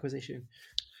changed post-acquisition?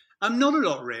 Not a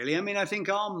lot, really. I mean, I think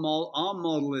our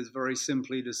model is very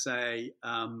simply to say,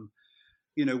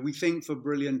 we think for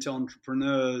brilliant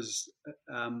entrepreneurs,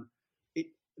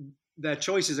 their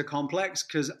choices are complex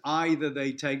because either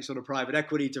they take sort of private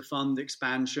equity to fund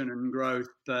expansion and growth,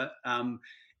 but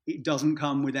it doesn't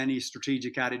come with any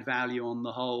strategic added value on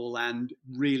the whole and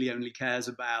really only cares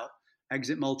about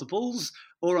exit multiples.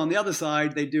 Or on the other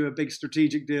side, they do a big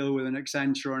strategic deal with an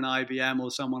Accenture or an IBM or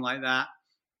someone like that,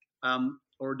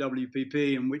 or a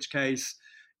WPP, in which case,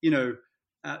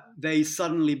 they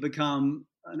suddenly become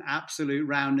an absolute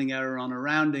rounding error on a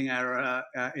rounding error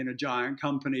in a giant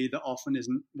company that often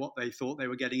isn't what they thought they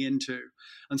were getting into.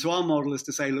 And so our model is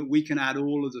to say, look, we can add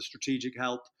all of the strategic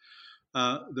help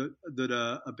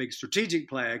that a big strategic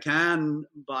player can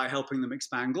by helping them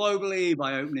expand globally,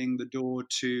 by opening the door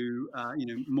to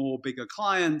more bigger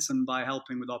clients, and by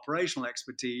helping with operational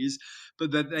expertise,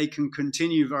 but that they can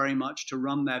continue very much to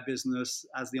run their business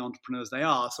as the entrepreneurs they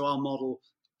are. So our model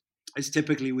is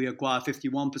typically we acquire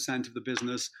 51% of the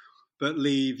business, but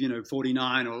leave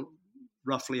 49 or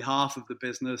roughly half of the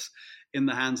business in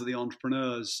the hands of the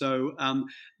entrepreneurs. So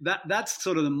that's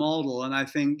sort of the model, and I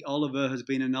think Oliver has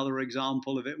been another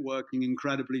example of it working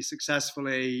incredibly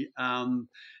successfully.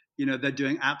 They're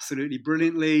doing absolutely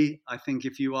brilliantly. I think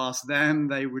if you ask them,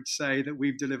 they would say that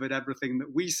we've delivered everything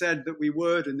that we said that we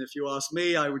would. And if you ask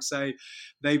me, I would say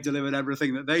they've delivered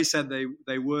everything that they said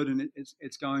they would. And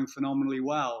it's going phenomenally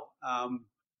well.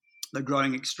 They're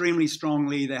growing extremely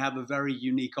strongly. They have a very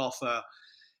unique offer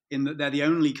in that they're the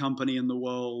only company in the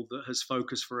world that has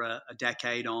focused for a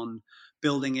decade on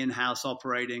building in-house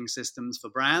operating systems for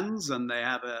brands. And they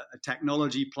have a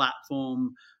technology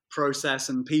platform process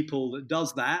and people that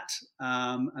does that.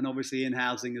 And obviously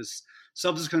in-housing has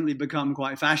subsequently become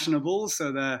quite fashionable.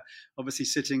 So they're obviously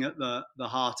sitting at the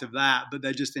heart of that, but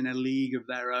they're just in a league of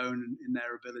their own in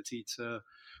their ability to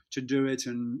do it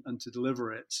and to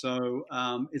deliver it. So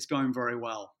it's going very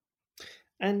well.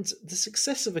 And the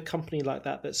success of a company like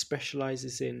that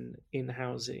specializes in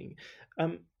housing,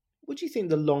 what do you think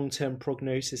the long-term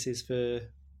prognosis is for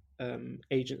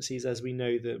agencies as we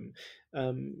know them?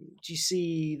 Do you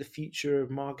see the future of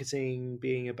marketing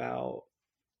being about,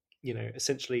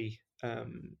 essentially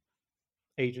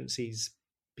agencies,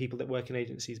 people that work in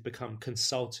agencies become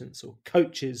consultants or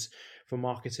coaches for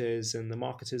marketers, and the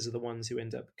marketers are the ones who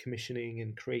end up commissioning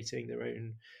and creating their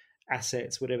own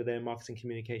assets, whatever their marketing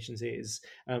communications is,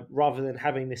 rather than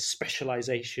having this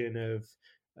specialization of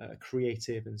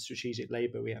creative and strategic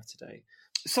labor we have today?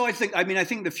 So I think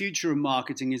the future of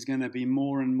marketing is going to be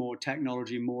more and more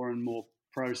technology, more and more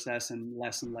process, and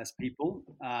less people.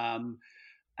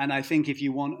 And I think if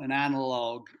you want an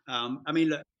analog,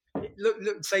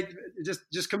 look, say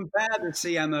just compare the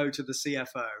CMO to the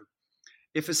CFO.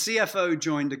 If a CFO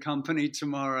joined a company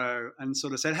tomorrow and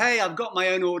sort of said, hey, I've got my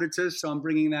own auditors, so I'm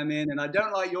bringing them in, and I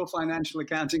don't like your financial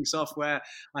accounting software,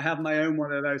 I have my own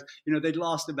one of those, they'd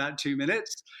last about 2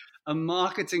 minutes. And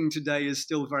marketing today is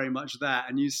still very much that.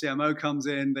 A new CMO comes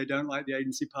in, they don't like the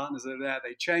agency partners that are there,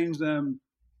 they change them.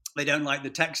 They don't like the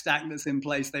tech stack that's in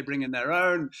place, they bring in their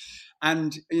own.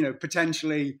 And,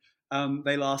 potentially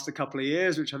they last a couple of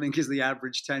years, which I think is the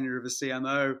average tenure of a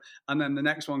CMO. And then the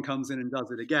next one comes in and does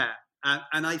it again.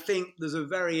 And I think there's a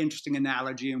very interesting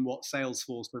analogy in what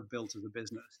Salesforce have built as a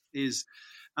business is,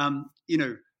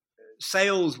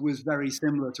 sales was very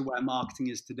similar to where marketing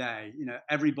is today.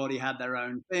 Everybody had their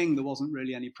own thing. There wasn't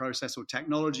really any process or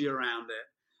technology around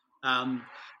it.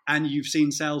 And you've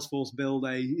seen Salesforce build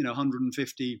a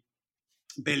 150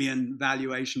 billion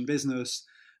valuation business,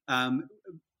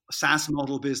 SaaS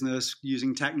model business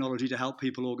using technology to help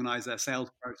people organize their sales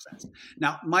process.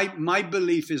 Now, my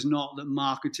belief is not that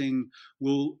marketing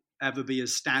will ever be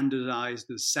as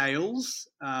standardized as sales,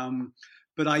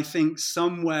 but I think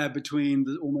somewhere between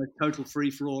the almost total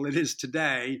free-for-all it is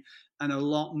today and a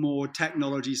lot more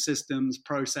technology systems,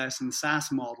 process, and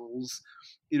SaaS models,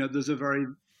 there's a very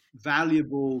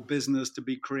valuable business to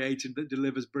be created that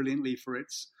delivers brilliantly for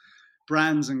its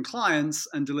brands and clients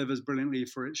and delivers brilliantly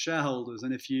for its shareholders.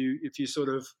 And if you sort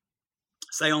of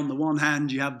say on the one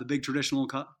hand, you have the big traditional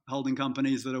holding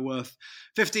companies that are worth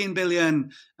 15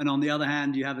 billion, and on the other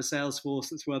hand, you have a Salesforce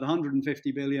that's worth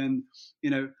 150 billion,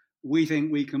 we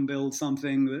think we can build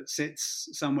something that sits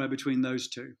somewhere between those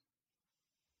two.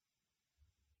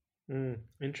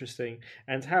 Interesting.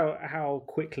 And how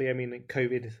quickly,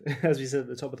 COVID, as we said at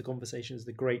the top of the conversation, is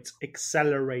the great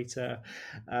accelerator.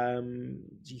 Do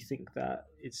you think that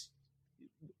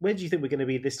where do you think we're going to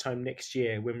be this time next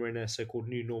year when we're in a so-called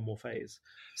new normal phase?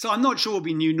 So I'm not sure it'll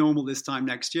be new normal this time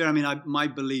next year. My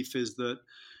belief is that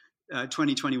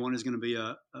 2021 is going to be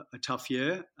a tough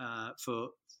year for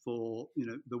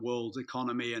the world's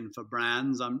economy and for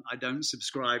brands. I don't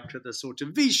subscribe to the sort of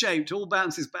V-shaped all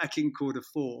bounces back in quarter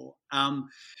four. And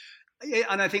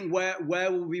I think where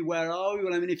will we? Where are we?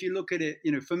 Well, if you look at it,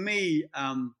 for me,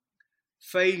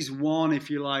 phase one,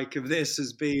 if you like, of this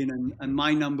has been, and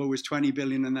my number was 20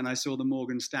 billion, and then I saw the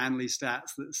Morgan Stanley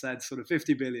stats that said sort of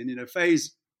 50 billion.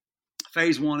 Phase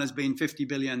one has been 50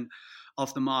 billion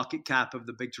off the market cap of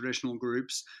the big traditional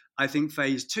groups. I think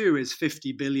phase two is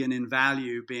 50 billion in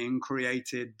value being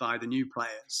created by the new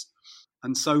players.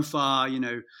 And so far,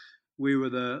 we were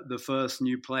the first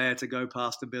new player to go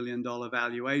past $1 billion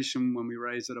valuation when we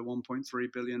raised at a 1.3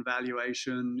 billion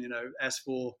valuation.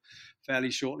 S4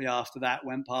 fairly shortly after that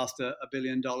went past $1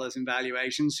 billion in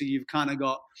valuation. So you've kind of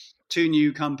got two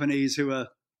new companies who are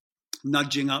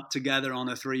nudging up together on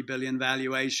a 3 billion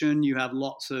valuation. You have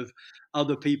lots of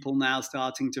other people now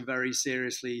starting to very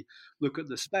seriously look at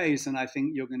the space. And I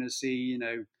think you're going to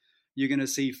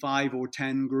see 5 or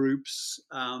 10 groups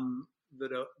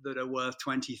that are worth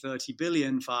 20, 30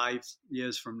 billion 5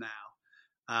 years from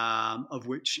now, of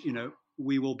which,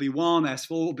 we will be one,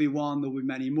 S4 will be one, there'll be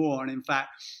many more. And in fact,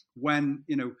 when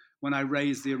I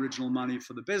raised the original money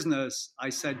for the business,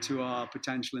 I said to our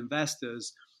potential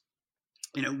investors,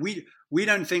 we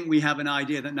don't think we have an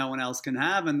idea that no one else can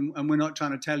have, and we're not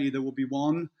trying to tell you there will be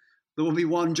one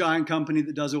giant company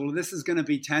that does all of this. There's going to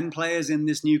be 10 players in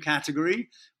this new category.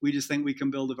 We just think we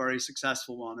can build a very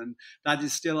successful one, and that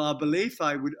is still our belief.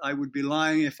 I would be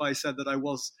lying if I said that I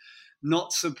was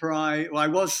not surprised. Well, I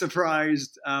was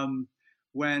surprised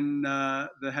when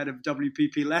the head of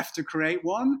WPP left to create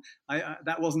one.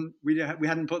 That wasn't, we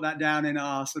hadn't put that down in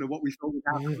our sort of what we thought would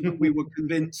happen. We were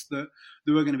convinced that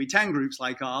there were going to be 10 groups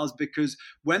like ours, because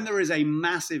when there is a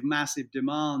massive, massive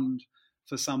demand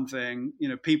for something,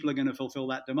 people are going to fulfill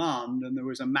that demand. And there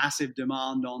was a massive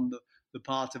demand on the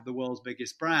part of the world's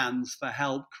biggest brands for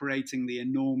help creating the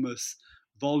enormous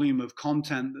volume of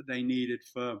content that they needed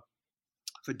for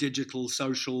digital,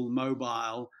 social,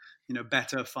 mobile,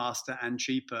 better, faster, and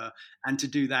cheaper, and to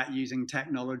do that using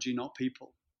technology, not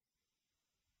people.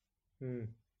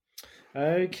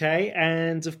 Okay,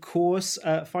 and of course,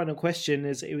 final question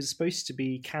is: it was supposed to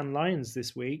be Cannes Lions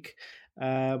this week.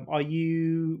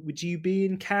 Would you be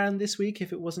in Cannes this week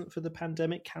if it wasn't for the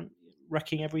pandemic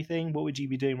wrecking everything? What would you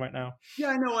be doing right now?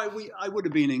 Yeah, no, I would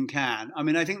have been in Cannes. I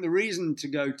mean, I think the reason to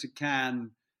go to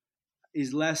Cannes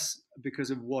is less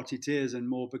because of what it is and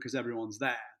more because everyone's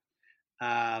there.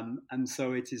 And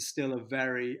so it is still a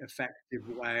very effective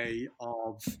way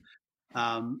of,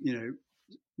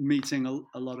 meeting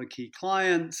a lot of key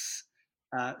clients,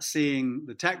 seeing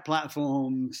the tech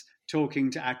platforms, talking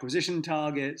to acquisition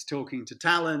targets, talking to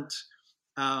talent,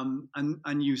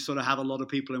 and you sort of have a lot of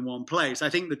people in one place. I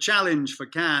think the challenge for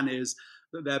Cannes is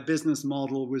that their business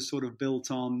model was sort of built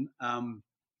on,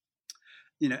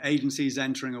 agencies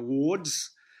entering awards.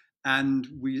 And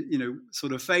we,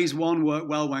 sort of phase one worked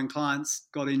well when clients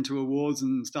got into awards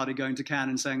and started going to Cannes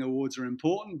and saying awards are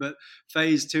important. But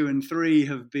phase 2 and 3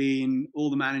 have been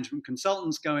all the management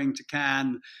consultants going to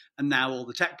Cannes, and now all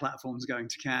the tech platforms going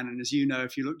to Cannes. And as you know,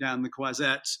 if you look down the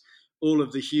Croisette, all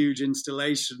of the huge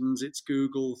installations, it's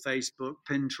Google, Facebook,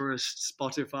 Pinterest,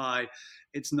 Spotify.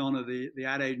 It's none of the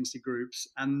ad agency groups,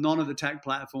 and none of the tech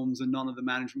platforms and none of the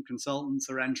management consultants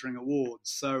are entering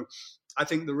awards. So I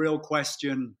think the real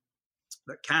question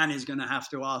that Cannes is going to have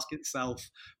to ask itself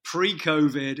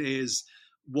pre-COVID is,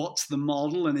 what's the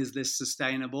model and is this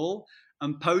sustainable?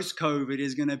 And post-COVID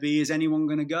is going to be, is anyone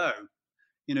going to go?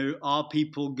 Are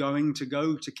people going to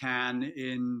go to Cannes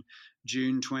in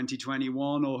June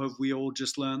 2021, or have we all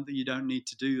just learned that you don't need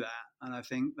to do that? And I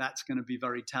think that's going to be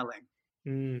very telling.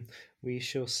 We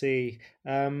shall see.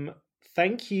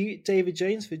 Thank you, David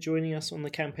Janes, for joining us on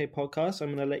the Campaign podcast.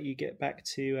 I'm going to let you get back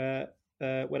to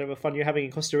whatever fun you're having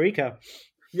in Costa Rica.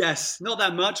 Yes, not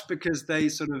that much because they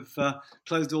sort of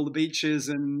closed all the beaches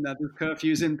and there's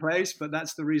curfews in place, but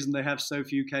that's the reason they have so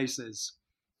few cases.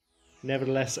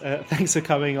 Nevertheless, thanks for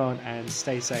coming on and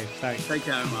stay safe. Thanks. Take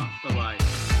care, Omar. Bye-bye.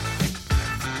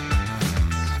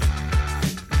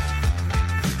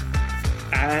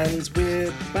 And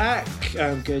we're back.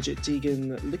 Gurjit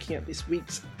Deegan looking at this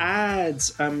week's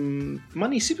ads.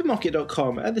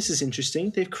 MoneySupermarket.com. This is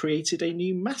interesting. They've created a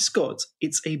new mascot.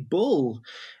 It's a bull.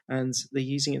 And they're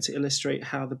using it to illustrate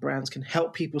how the brands can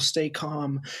help people stay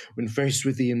calm when faced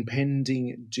with the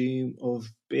impending doom of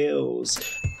bills.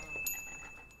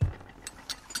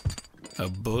 A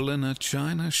bull in a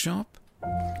china shop?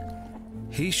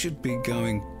 He should be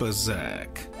going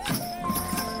berserk.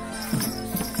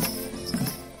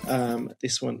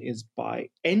 This one is by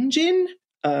Engine,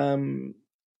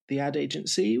 the ad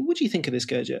agency. What do you think of this,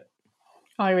 Gurjit?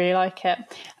 I really like it.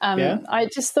 Yeah? I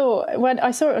just thought, when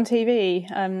I saw it on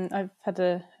TV, I've had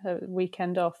a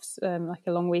weekend off, like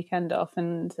a long weekend off,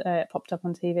 and it popped up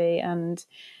on TV, and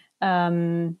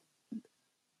I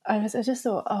just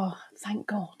thought, oh, thank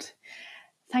God.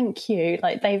 Thank you.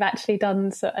 Like, they've actually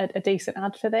done a decent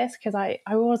ad for this, because I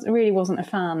really wasn't a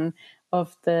fan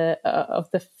of the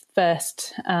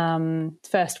first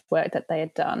work that they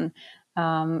had done.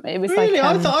 It was really?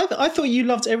 like I thought you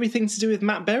loved everything to do with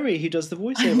Matt Berry, who does the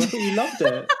voiceover. I thought you loved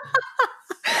it.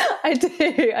 I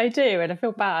do, and I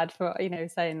feel bad for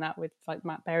saying that with like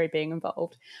Matt Berry being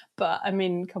involved. But I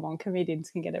mean, come on,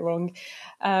 comedians can get it wrong.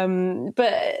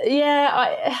 But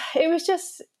yeah, his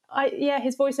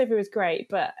voiceover was great,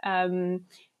 but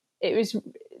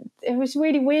it was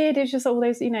really weird. It was just all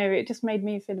those, it just made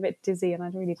me feel a bit dizzy, and I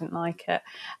really didn't like it.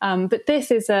 But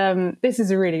this is a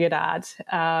really good ad,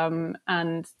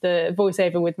 and the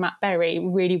voiceover with Matt Berry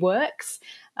really works.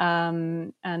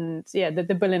 And yeah,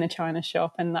 the bull in a china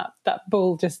shop, and that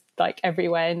bull just like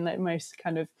everywhere in the most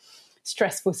kind of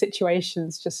stressful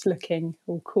situations, just looking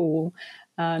all cool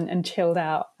and chilled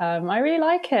out. I really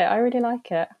like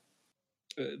it.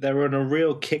 They're on a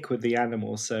real kick with the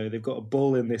animals. So they've got a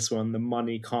bull in this one, the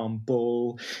Money Calm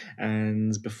Bull,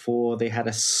 and before they had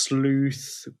a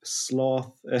sloth of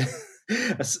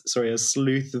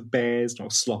bears,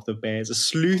 not a sloth of bears, a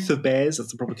sleuth of bears.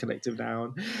 That's the proper collective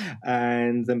noun.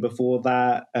 And then before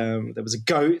that, there was a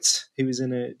goat who was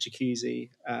in a jacuzzi.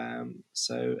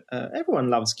 So everyone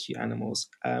loves cute animals.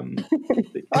 I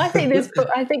think this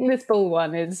bull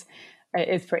one is it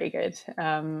is pretty good.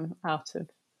 Out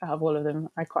of all of them,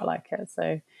 I quite like it.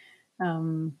 So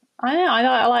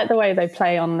I like the way they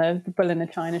play on the bull in the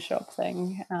china shop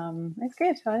thing. It's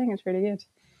good. I think it's really good.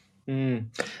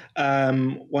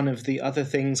 One of the other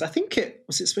things, I think it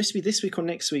supposed to be this week or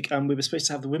next week. We were supposed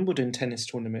to have the Wimbledon tennis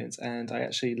tournament, and I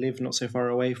actually live not so far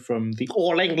away from the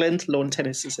All England Lawn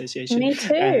Tennis Association. Me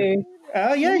too.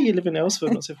 Yeah, you live in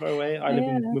Ellsworth, not so far away. I live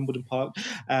in Wimbledon Park,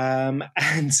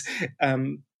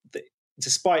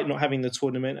 despite not having the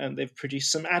tournament, and they've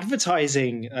produced some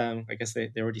advertising. I guess they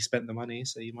already spent the money,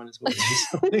 so you might as well do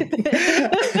something.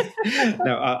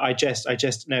 No, I jest.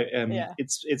 No,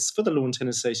 it's for the Lawn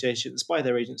Tennis Association. It's by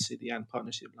their agency, the And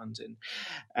Partnership London,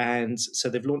 and so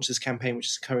they've launched this campaign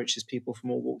which encourages people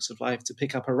from all walks of life to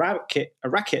pick up a racket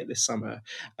this summer,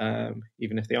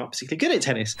 even if they aren't particularly good at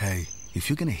tennis. Hey, if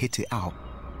you're gonna hit it out,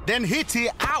 then hit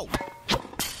it out.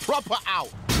 Proper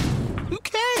out. Who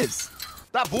cares?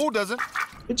 That ball doesn't.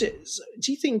 Do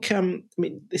you think, I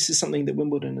mean, this is something that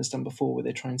Wimbledon has done before where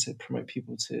they're trying to promote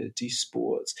people to do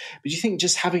sports, but do you think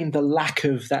just having the lack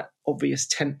of that obvious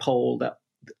tentpole that,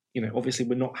 obviously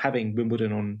we're not having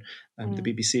Wimbledon on the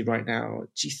BBC right now,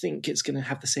 do you think it's going to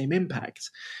have the same impact?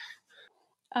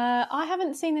 I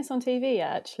haven't seen this on TV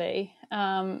yet, actually,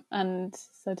 and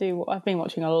so I've been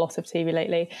watching a lot of TV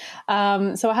lately.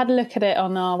 So I had a look at it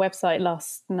on our website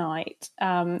last night.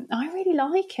 I really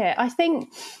like it. I think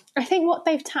what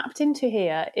they've tapped into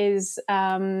here is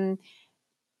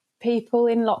people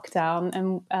in lockdown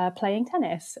and playing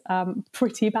tennis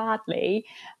pretty badly,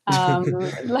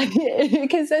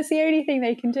 because that's the only thing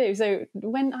they can do. So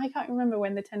I can't remember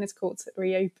when the tennis courts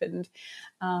reopened.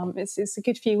 It's a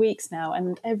good few weeks now,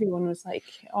 and everyone was like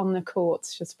on the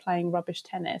courts just playing rubbish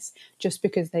tennis just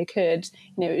because they could.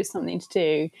 It was something to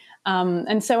do,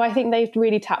 and so I think they've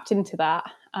really tapped into that,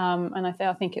 and I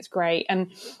think it's great.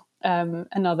 And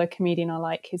another comedian I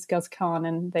like is Guz Khan,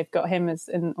 and they've got him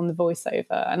on the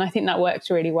voiceover, and I think that works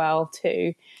really well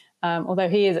too. Although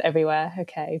he is everywhere,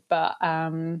 okay, but I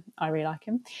really like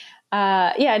him.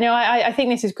 I think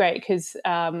this is great because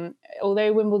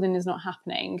although Wimbledon is not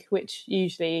happening, which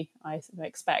usually I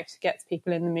expect gets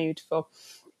people in the mood for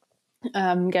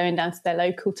going down to their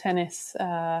local tennis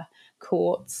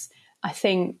courts, I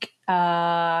think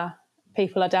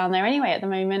people are down there anyway at the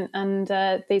moment, and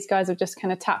these guys have just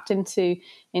kind of tapped into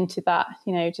that,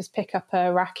 just pick up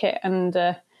a racket and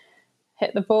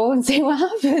hit the ball and see what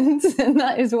happens. And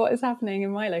that is what is happening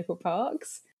in my local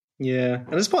parks. Yeah,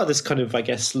 and as part of this kind of, I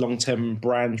guess, long-term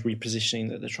brand repositioning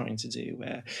that they're trying to do,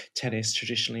 where tennis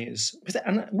traditionally is,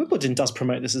 and Wimbledon does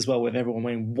promote this as well, with everyone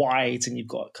wearing white, and you've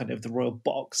got kind of the royal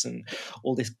box and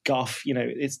all this guff.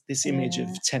 It's this image of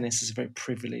tennis as a very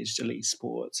privileged elite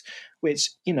sport, which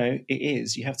it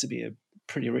is. You have to be a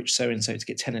pretty rich so-and-so to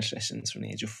get tennis lessons from the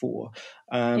age of 4,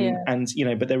 and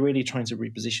but they're really trying to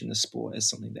reposition the sport as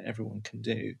something that everyone can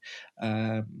do,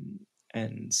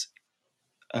 and.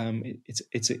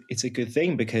 It's a good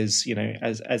thing because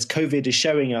as COVID is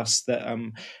showing us that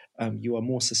you are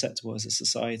more susceptible as a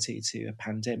society to a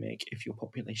pandemic if your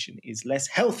population is less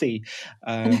healthy,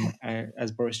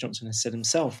 as Boris Johnson has said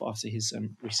himself after his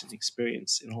recent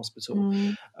experience in hospital.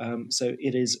 So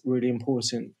it is really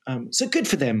important. So good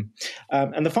for them.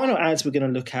 And the final ads we're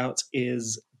going to look at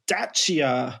is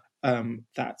Dacia,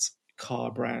 that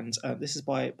car brand. This is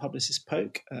by Publicist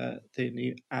Poke. The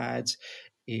new ad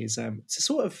is it's a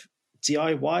sort of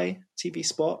DIY TV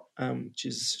spot, which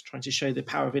is trying to show the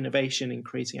power of innovation in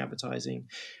creating advertising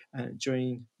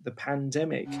during the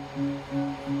pandemic.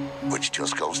 Which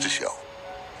just goes to show,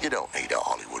 you don't need a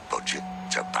Hollywood budget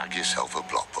to bag yourself a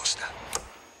blockbuster.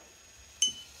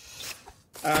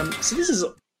 So this is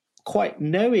quite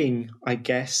knowing, I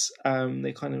guess.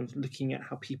 They're kind of looking at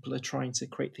how people are trying to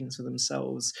create things for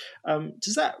themselves.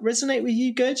 Does that resonate with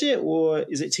you, Gurjit, or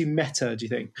is it too meta, do you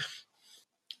think?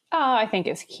 Oh, I think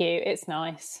it's cute. It's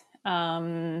nice.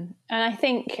 And I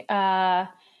think, when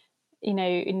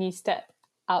you step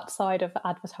outside of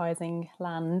advertising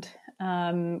land,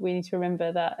 we need to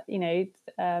remember that,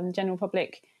 general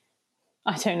public,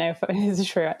 I don't know if this is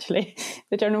true, actually.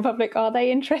 The general public, are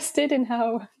they interested in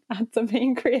how ads are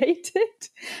being created?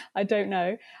 I don't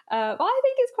know. I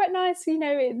think it's quite nice,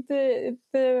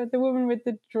 the woman with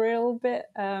the drill bit,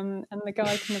 and the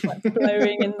guy kind of like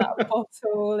blowing in that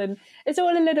bottle, and it's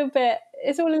all a little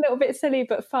bit silly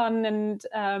but fun, and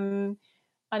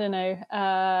I don't know,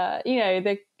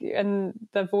 the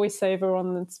voiceover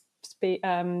on the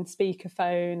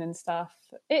speakerphone and stuff.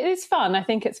 It's fun. I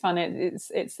think it's fun.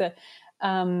 It's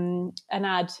an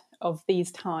ad of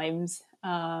these times,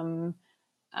 and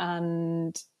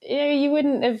they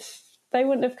wouldn't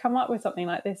have come up with something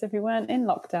like this if we weren't in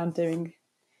lockdown doing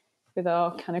with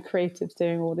our kind of creatives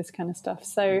doing all this kind of stuff.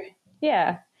 So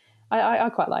yeah, I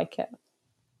quite like it.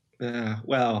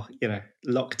 Well,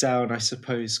 lockdown, I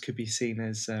suppose, could be seen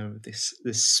as this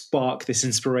spark, this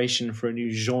inspiration for a new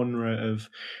genre of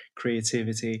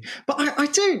creativity. But I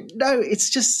don't know. It's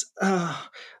just,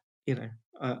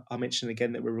 I'll mention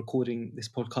again that we're recording this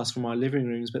podcast from our living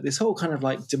rooms, but this whole kind of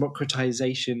like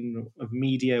democratization of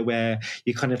media where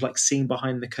you're kind of like seeing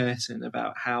behind the curtain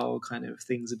about how kind of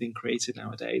things are being created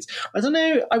nowadays. I don't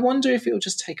know. I wonder if it'll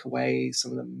just take away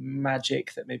some of the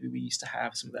magic that maybe we used to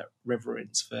have, some of that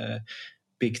reverence for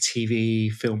big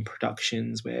TV film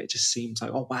productions where it just seems like,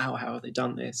 oh, wow, how have they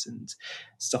done this? And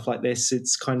stuff like this.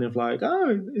 It's kind of like,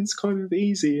 oh, it's kind of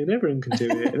easy and everyone can do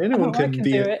it. And anyone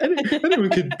anyone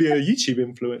could be a YouTube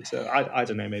influencer. I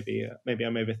don't know, maybe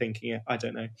I'm overthinking it. I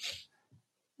don't know.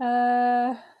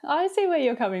 I see where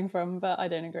you're coming from, but I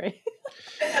don't agree.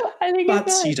 I think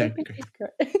you don't agree.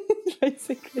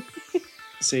 Basically.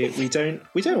 See, we don't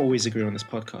always agree on this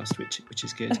podcast, which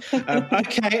is good.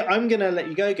 Okay, I'm going to let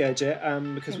you go,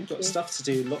 Gurjit, because we've got stuff to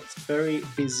do. Very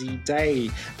busy day.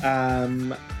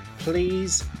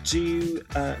 Please do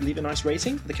leave a nice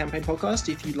rating for the Campaign Podcast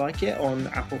if you like it on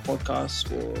Apple Podcasts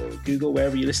or Google,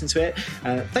 wherever you listen to it.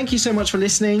 Thank you so much for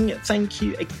listening. Thank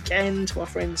you again to our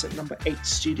friends at Number 8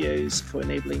 Studios for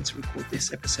enabling to record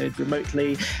this episode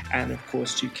remotely. And of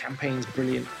course to Campaign's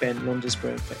brilliant Ben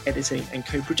Londersborough for editing and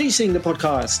co-producing the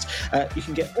podcast. You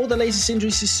can get all the latest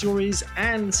industry stories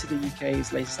and the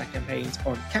UK's latest ad campaigns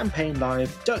on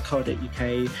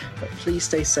campaignlive.co.uk. But please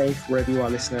stay safe wherever you are,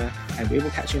 listener, and we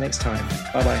will catch you next time.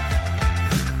 Bye bye.